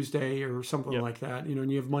Wednesday and Tuesday or something like that,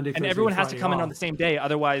 and you have Monday, Thursday, and everyone has Friday to come off. in on the same day.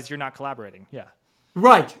 Otherwise you're not collaborating. Yeah.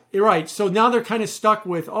 Right. So now they're kind of stuck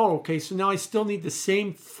with, so now I still need the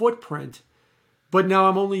same footprint, but now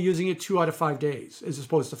I'm only using it 2 out of 5 days as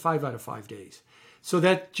opposed to 5 out of 5 days. So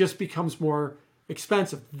that just becomes more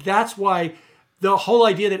expensive. That's why the whole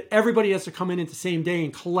idea that everybody has to come in at the same day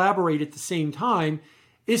and collaborate at the same time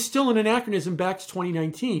is still an anachronism back to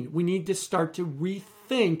 2019. We need to start to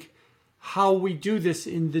rethink how we do this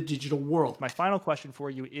in the digital world. My final question for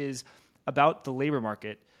you is about the labor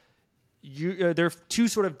market. There are two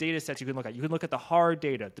sort of data sets you can look at. You can look at the hard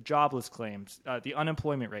data, the jobless claims, the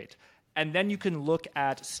unemployment rate, and then you can look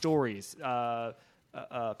at stories.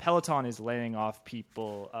 Peloton is laying off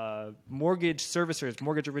people. Mortgage servicers,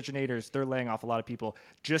 mortgage originators, they're laying off a lot of people.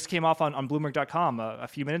 Just came off on Bloomberg.com a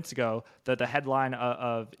few minutes ago that the headline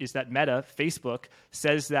is that Meta, Facebook,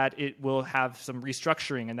 says that it will have some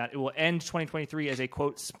restructuring and that it will end 2023 as a,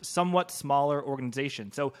 quote, somewhat smaller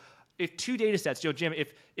organization. So if two data sets, Jim,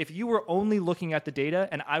 if you were only looking at the data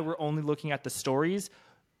and I were only looking at the stories,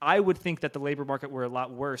 I would think that the labor market were a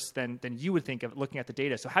lot worse than you would think of looking at the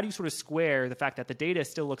data. So how do you sort of square the fact that the data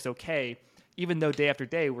still looks okay, even though day after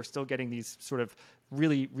day we're still getting these sort of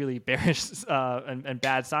really, really bearish and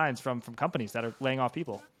bad signs from companies that are laying off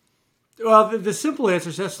people? Well, the simple answer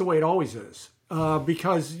is that's the way it always is.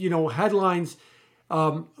 Because, headlines,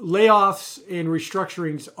 layoffs and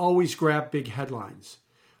restructurings always grab big headlines.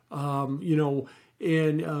 Look,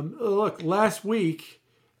 last week,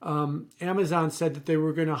 Amazon said that they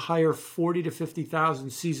were going to hire 40 to 50,000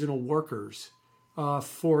 seasonal workers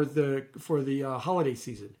for the holiday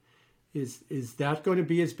season. Is that going to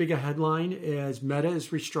be as big a headline as Meta is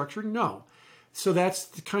restructuring? No. So that's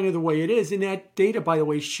kind of the way it is. And that data, by the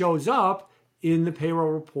way, shows up in the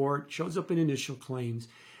payroll report, shows up in initial claims.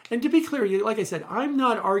 And to be clear, like I said, I'm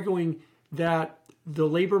not arguing that the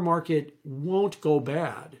labor market won't go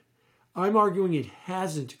bad. I'm arguing it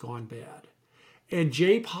hasn't gone bad. And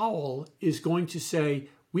Jay Powell is going to say,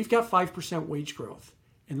 we've got 5% wage growth,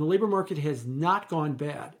 and the labor market has not gone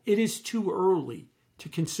bad. It is too early to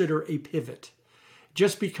consider a pivot.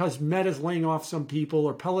 Just because Meta's laying off some people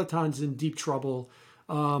or Peloton's in deep trouble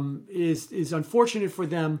is unfortunate for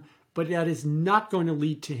them, but that is not going to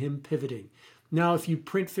lead to him pivoting. Now, if you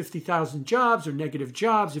print 50,000 jobs or negative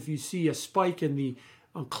jobs, if you see a spike in the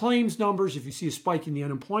claims numbers, if you see a spike in the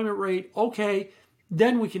unemployment rate, okay,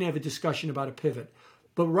 then we can have a discussion about a pivot.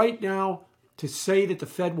 But right now, to say that the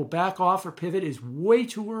Fed will back off or pivot is way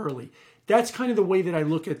too early. That's kind of the way that I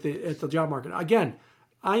look at the job market. Again,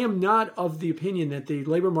 I am not of the opinion that the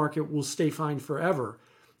labor market will stay fine forever.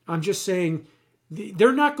 I'm just saying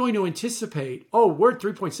they're not going to anticipate, oh, we're at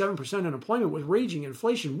 3.7% unemployment with raging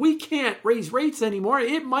inflation. We can't raise rates anymore.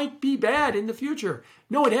 It might be bad in the future.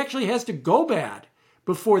 No, it actually has to go bad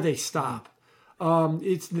before they stop.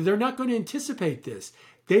 They're not going to anticipate this.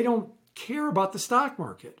 They don't care about the stock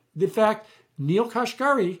market. In fact, Neil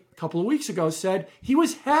Kashkari a couple of weeks ago said he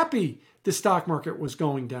was happy the stock market was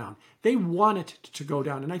going down. They want it to go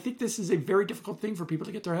down. And I think this is a very difficult thing for people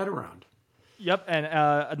to get their head around. Yep, and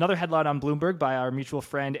another headline on Bloomberg by our mutual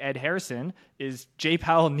friend Ed Harrison is Jay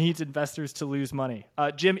Powell needs investors to lose money.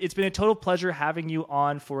 Jim, it's been a total pleasure having you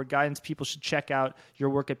on for guidance. People should check out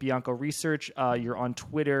your work at Bianco Research. You're on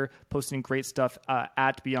Twitter, posting great stuff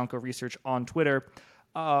at Bianco Research on Twitter.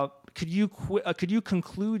 Could you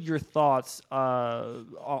conclude your thoughts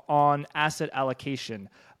on asset allocation?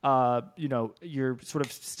 You're sort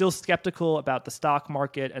of still skeptical about the stock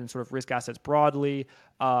market and sort of risk assets broadly.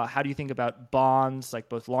 How do you think about bonds, like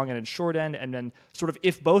both long end and short end? And then sort of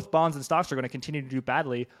if both bonds and stocks are going to continue to do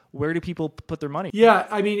badly, where do people put their money? Yeah,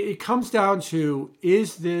 I mean, it comes down to,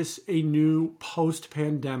 is this a new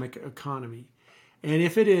post-pandemic economy? And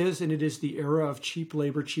if it is, and it is the era of cheap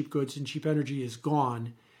labor, cheap goods, and cheap energy is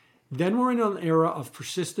gone, then we're in an era of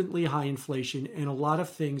persistently high inflation, and a lot of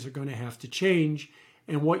things are going to have to change.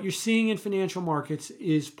 And what you're seeing in financial markets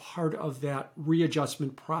is part of that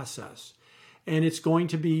readjustment process. And it's going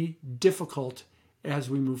to be difficult as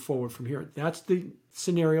we move forward from here. That's the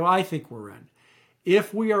scenario I think we're in.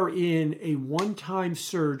 If we are in a one-time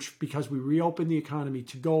surge because we reopen the economy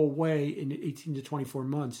to go away in 18 to 24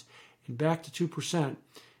 months and back to 2%,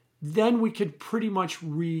 then we could pretty much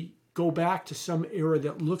go back to some era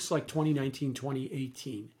that looks like 2019,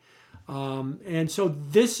 2018. And so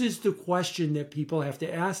this is the question that people have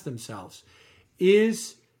to ask themselves.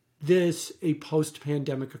 Is this a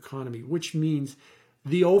post-pandemic economy? Which means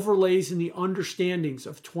the overlays and the understandings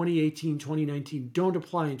of 2018, 2019 don't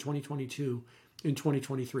apply in 2022 and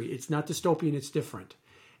 2023. It's not dystopian, it's different.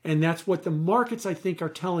 And that's what the markets, I think, are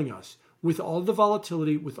telling us. With all the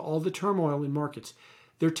volatility, with all the turmoil in markets,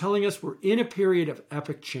 they're telling us we're in a period of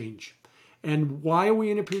epic change. And why are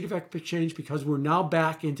we in a period of epic change? Because we're now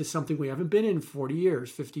back into something we haven't been in 40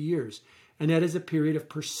 years, 50 years. And that is a period of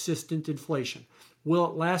persistent inflation. Will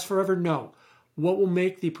it last forever? No. What will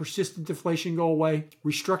make the persistent inflation go away?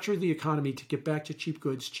 Restructure the economy to get back to cheap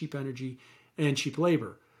goods, cheap energy, and cheap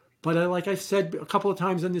labor. But like I've said a couple of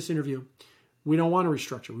times in this interview, we don't want to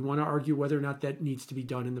restructure. We want to argue whether or not that needs to be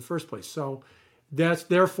done in the first place. So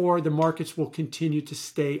therefore, the markets will continue to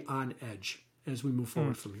stay on edge as we move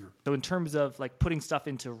forward from here. So in terms of like putting stuff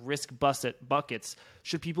into risk buckets,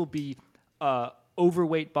 should people be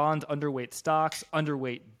overweight bonds, underweight stocks,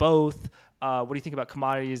 underweight both? What do you think about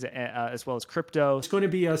commodities as well as crypto? It's going to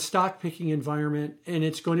be a stock picking environment, and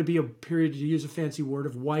it's going to be a period, to use a fancy word,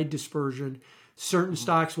 of wide dispersion. Certain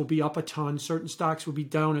stocks will be up a ton, certain stocks will be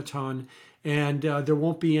down a ton, and there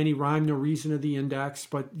won't be any rhyme nor reason of the index.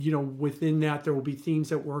 But within that, there will be themes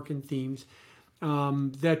that work and themes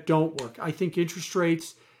that don't work. I think interest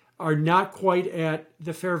rates are not quite at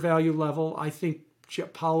the fair value level. I think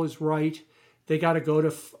Powell is right. They got to go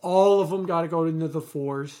to all of them. Got to go into the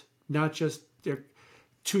fours, not just their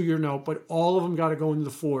 2-year note, but all of them got to go into the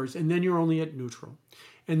fours. And then you're only at neutral.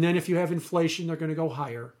 And then if you have inflation, they're going to go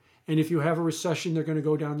higher. And if you have a recession, they're going to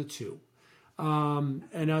go down to 2.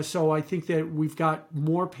 So I think that we've got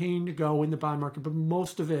more pain to go in the bond market, but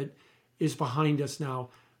most of it is behind us now.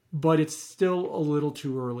 But it's still a little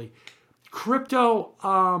too early. Crypto,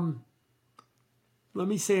 let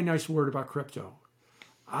me say a nice word about crypto.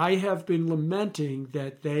 I have been lamenting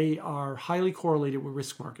that they are highly correlated with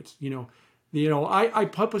risk markets. I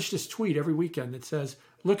publish this tweet every weekend that says,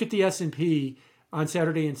 look at the S&P on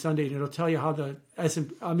Saturday and Sunday, and it'll tell you how the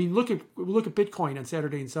S&P. I mean, look at Bitcoin on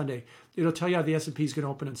Saturday and Sunday. It'll tell you how the S&P is going to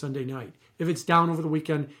open on Sunday night. If it's down over the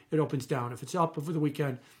weekend, it opens down. If it's up over the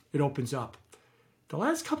weekend, it opens up. The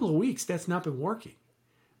last couple of weeks, that's not been working.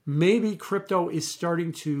 Maybe crypto is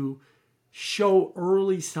starting to show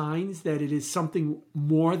early signs that it is something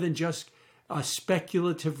more than just a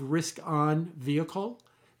speculative risk-on vehicle,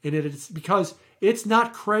 and it is because it's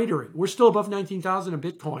not cratering. We're still above 19,000 in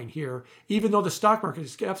Bitcoin here, even though the stock market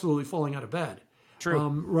is absolutely falling out of bed. True.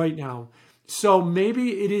 Right now. So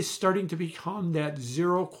maybe it is starting to become that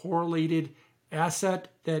zero correlated asset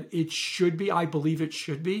that it should be. I believe it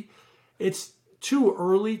should be. It's too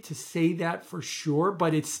early to say that for sure,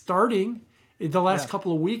 but it's starting. In the last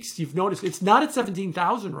couple of weeks, you've noticed it's not at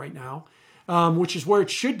 17,000 right now, which is where it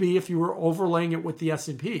should be if you were overlaying it with the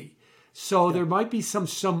S&P. So there might be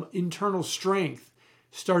some internal strength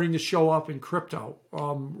starting to show up in crypto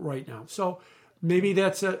right now. So maybe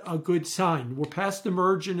that's a good sign. We're past the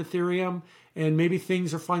merge in Ethereum, and maybe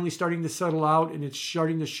things are finally starting to settle out, and it's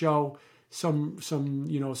starting to show some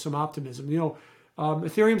optimism.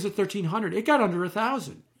 Ethereum's at 1,300. It got under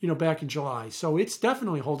 1,000, back in July. So it's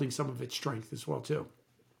definitely holding some of its strength as well too.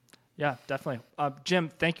 Yeah, definitely. Jim,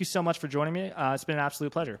 thank you so much for joining me. It's been an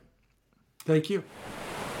absolute pleasure. Thank you.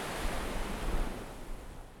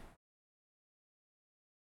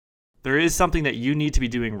 There is something that you need to be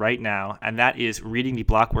doing right now, and that is reading the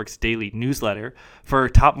Blockworks Daily newsletter. For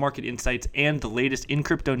top market insights and the latest in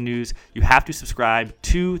crypto news, you have to subscribe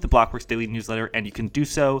to the Blockworks Daily newsletter, and you can do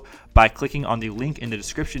so by clicking on the link in the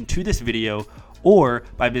description to this video or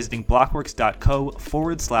by visiting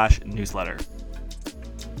blockworks.co/newsletter.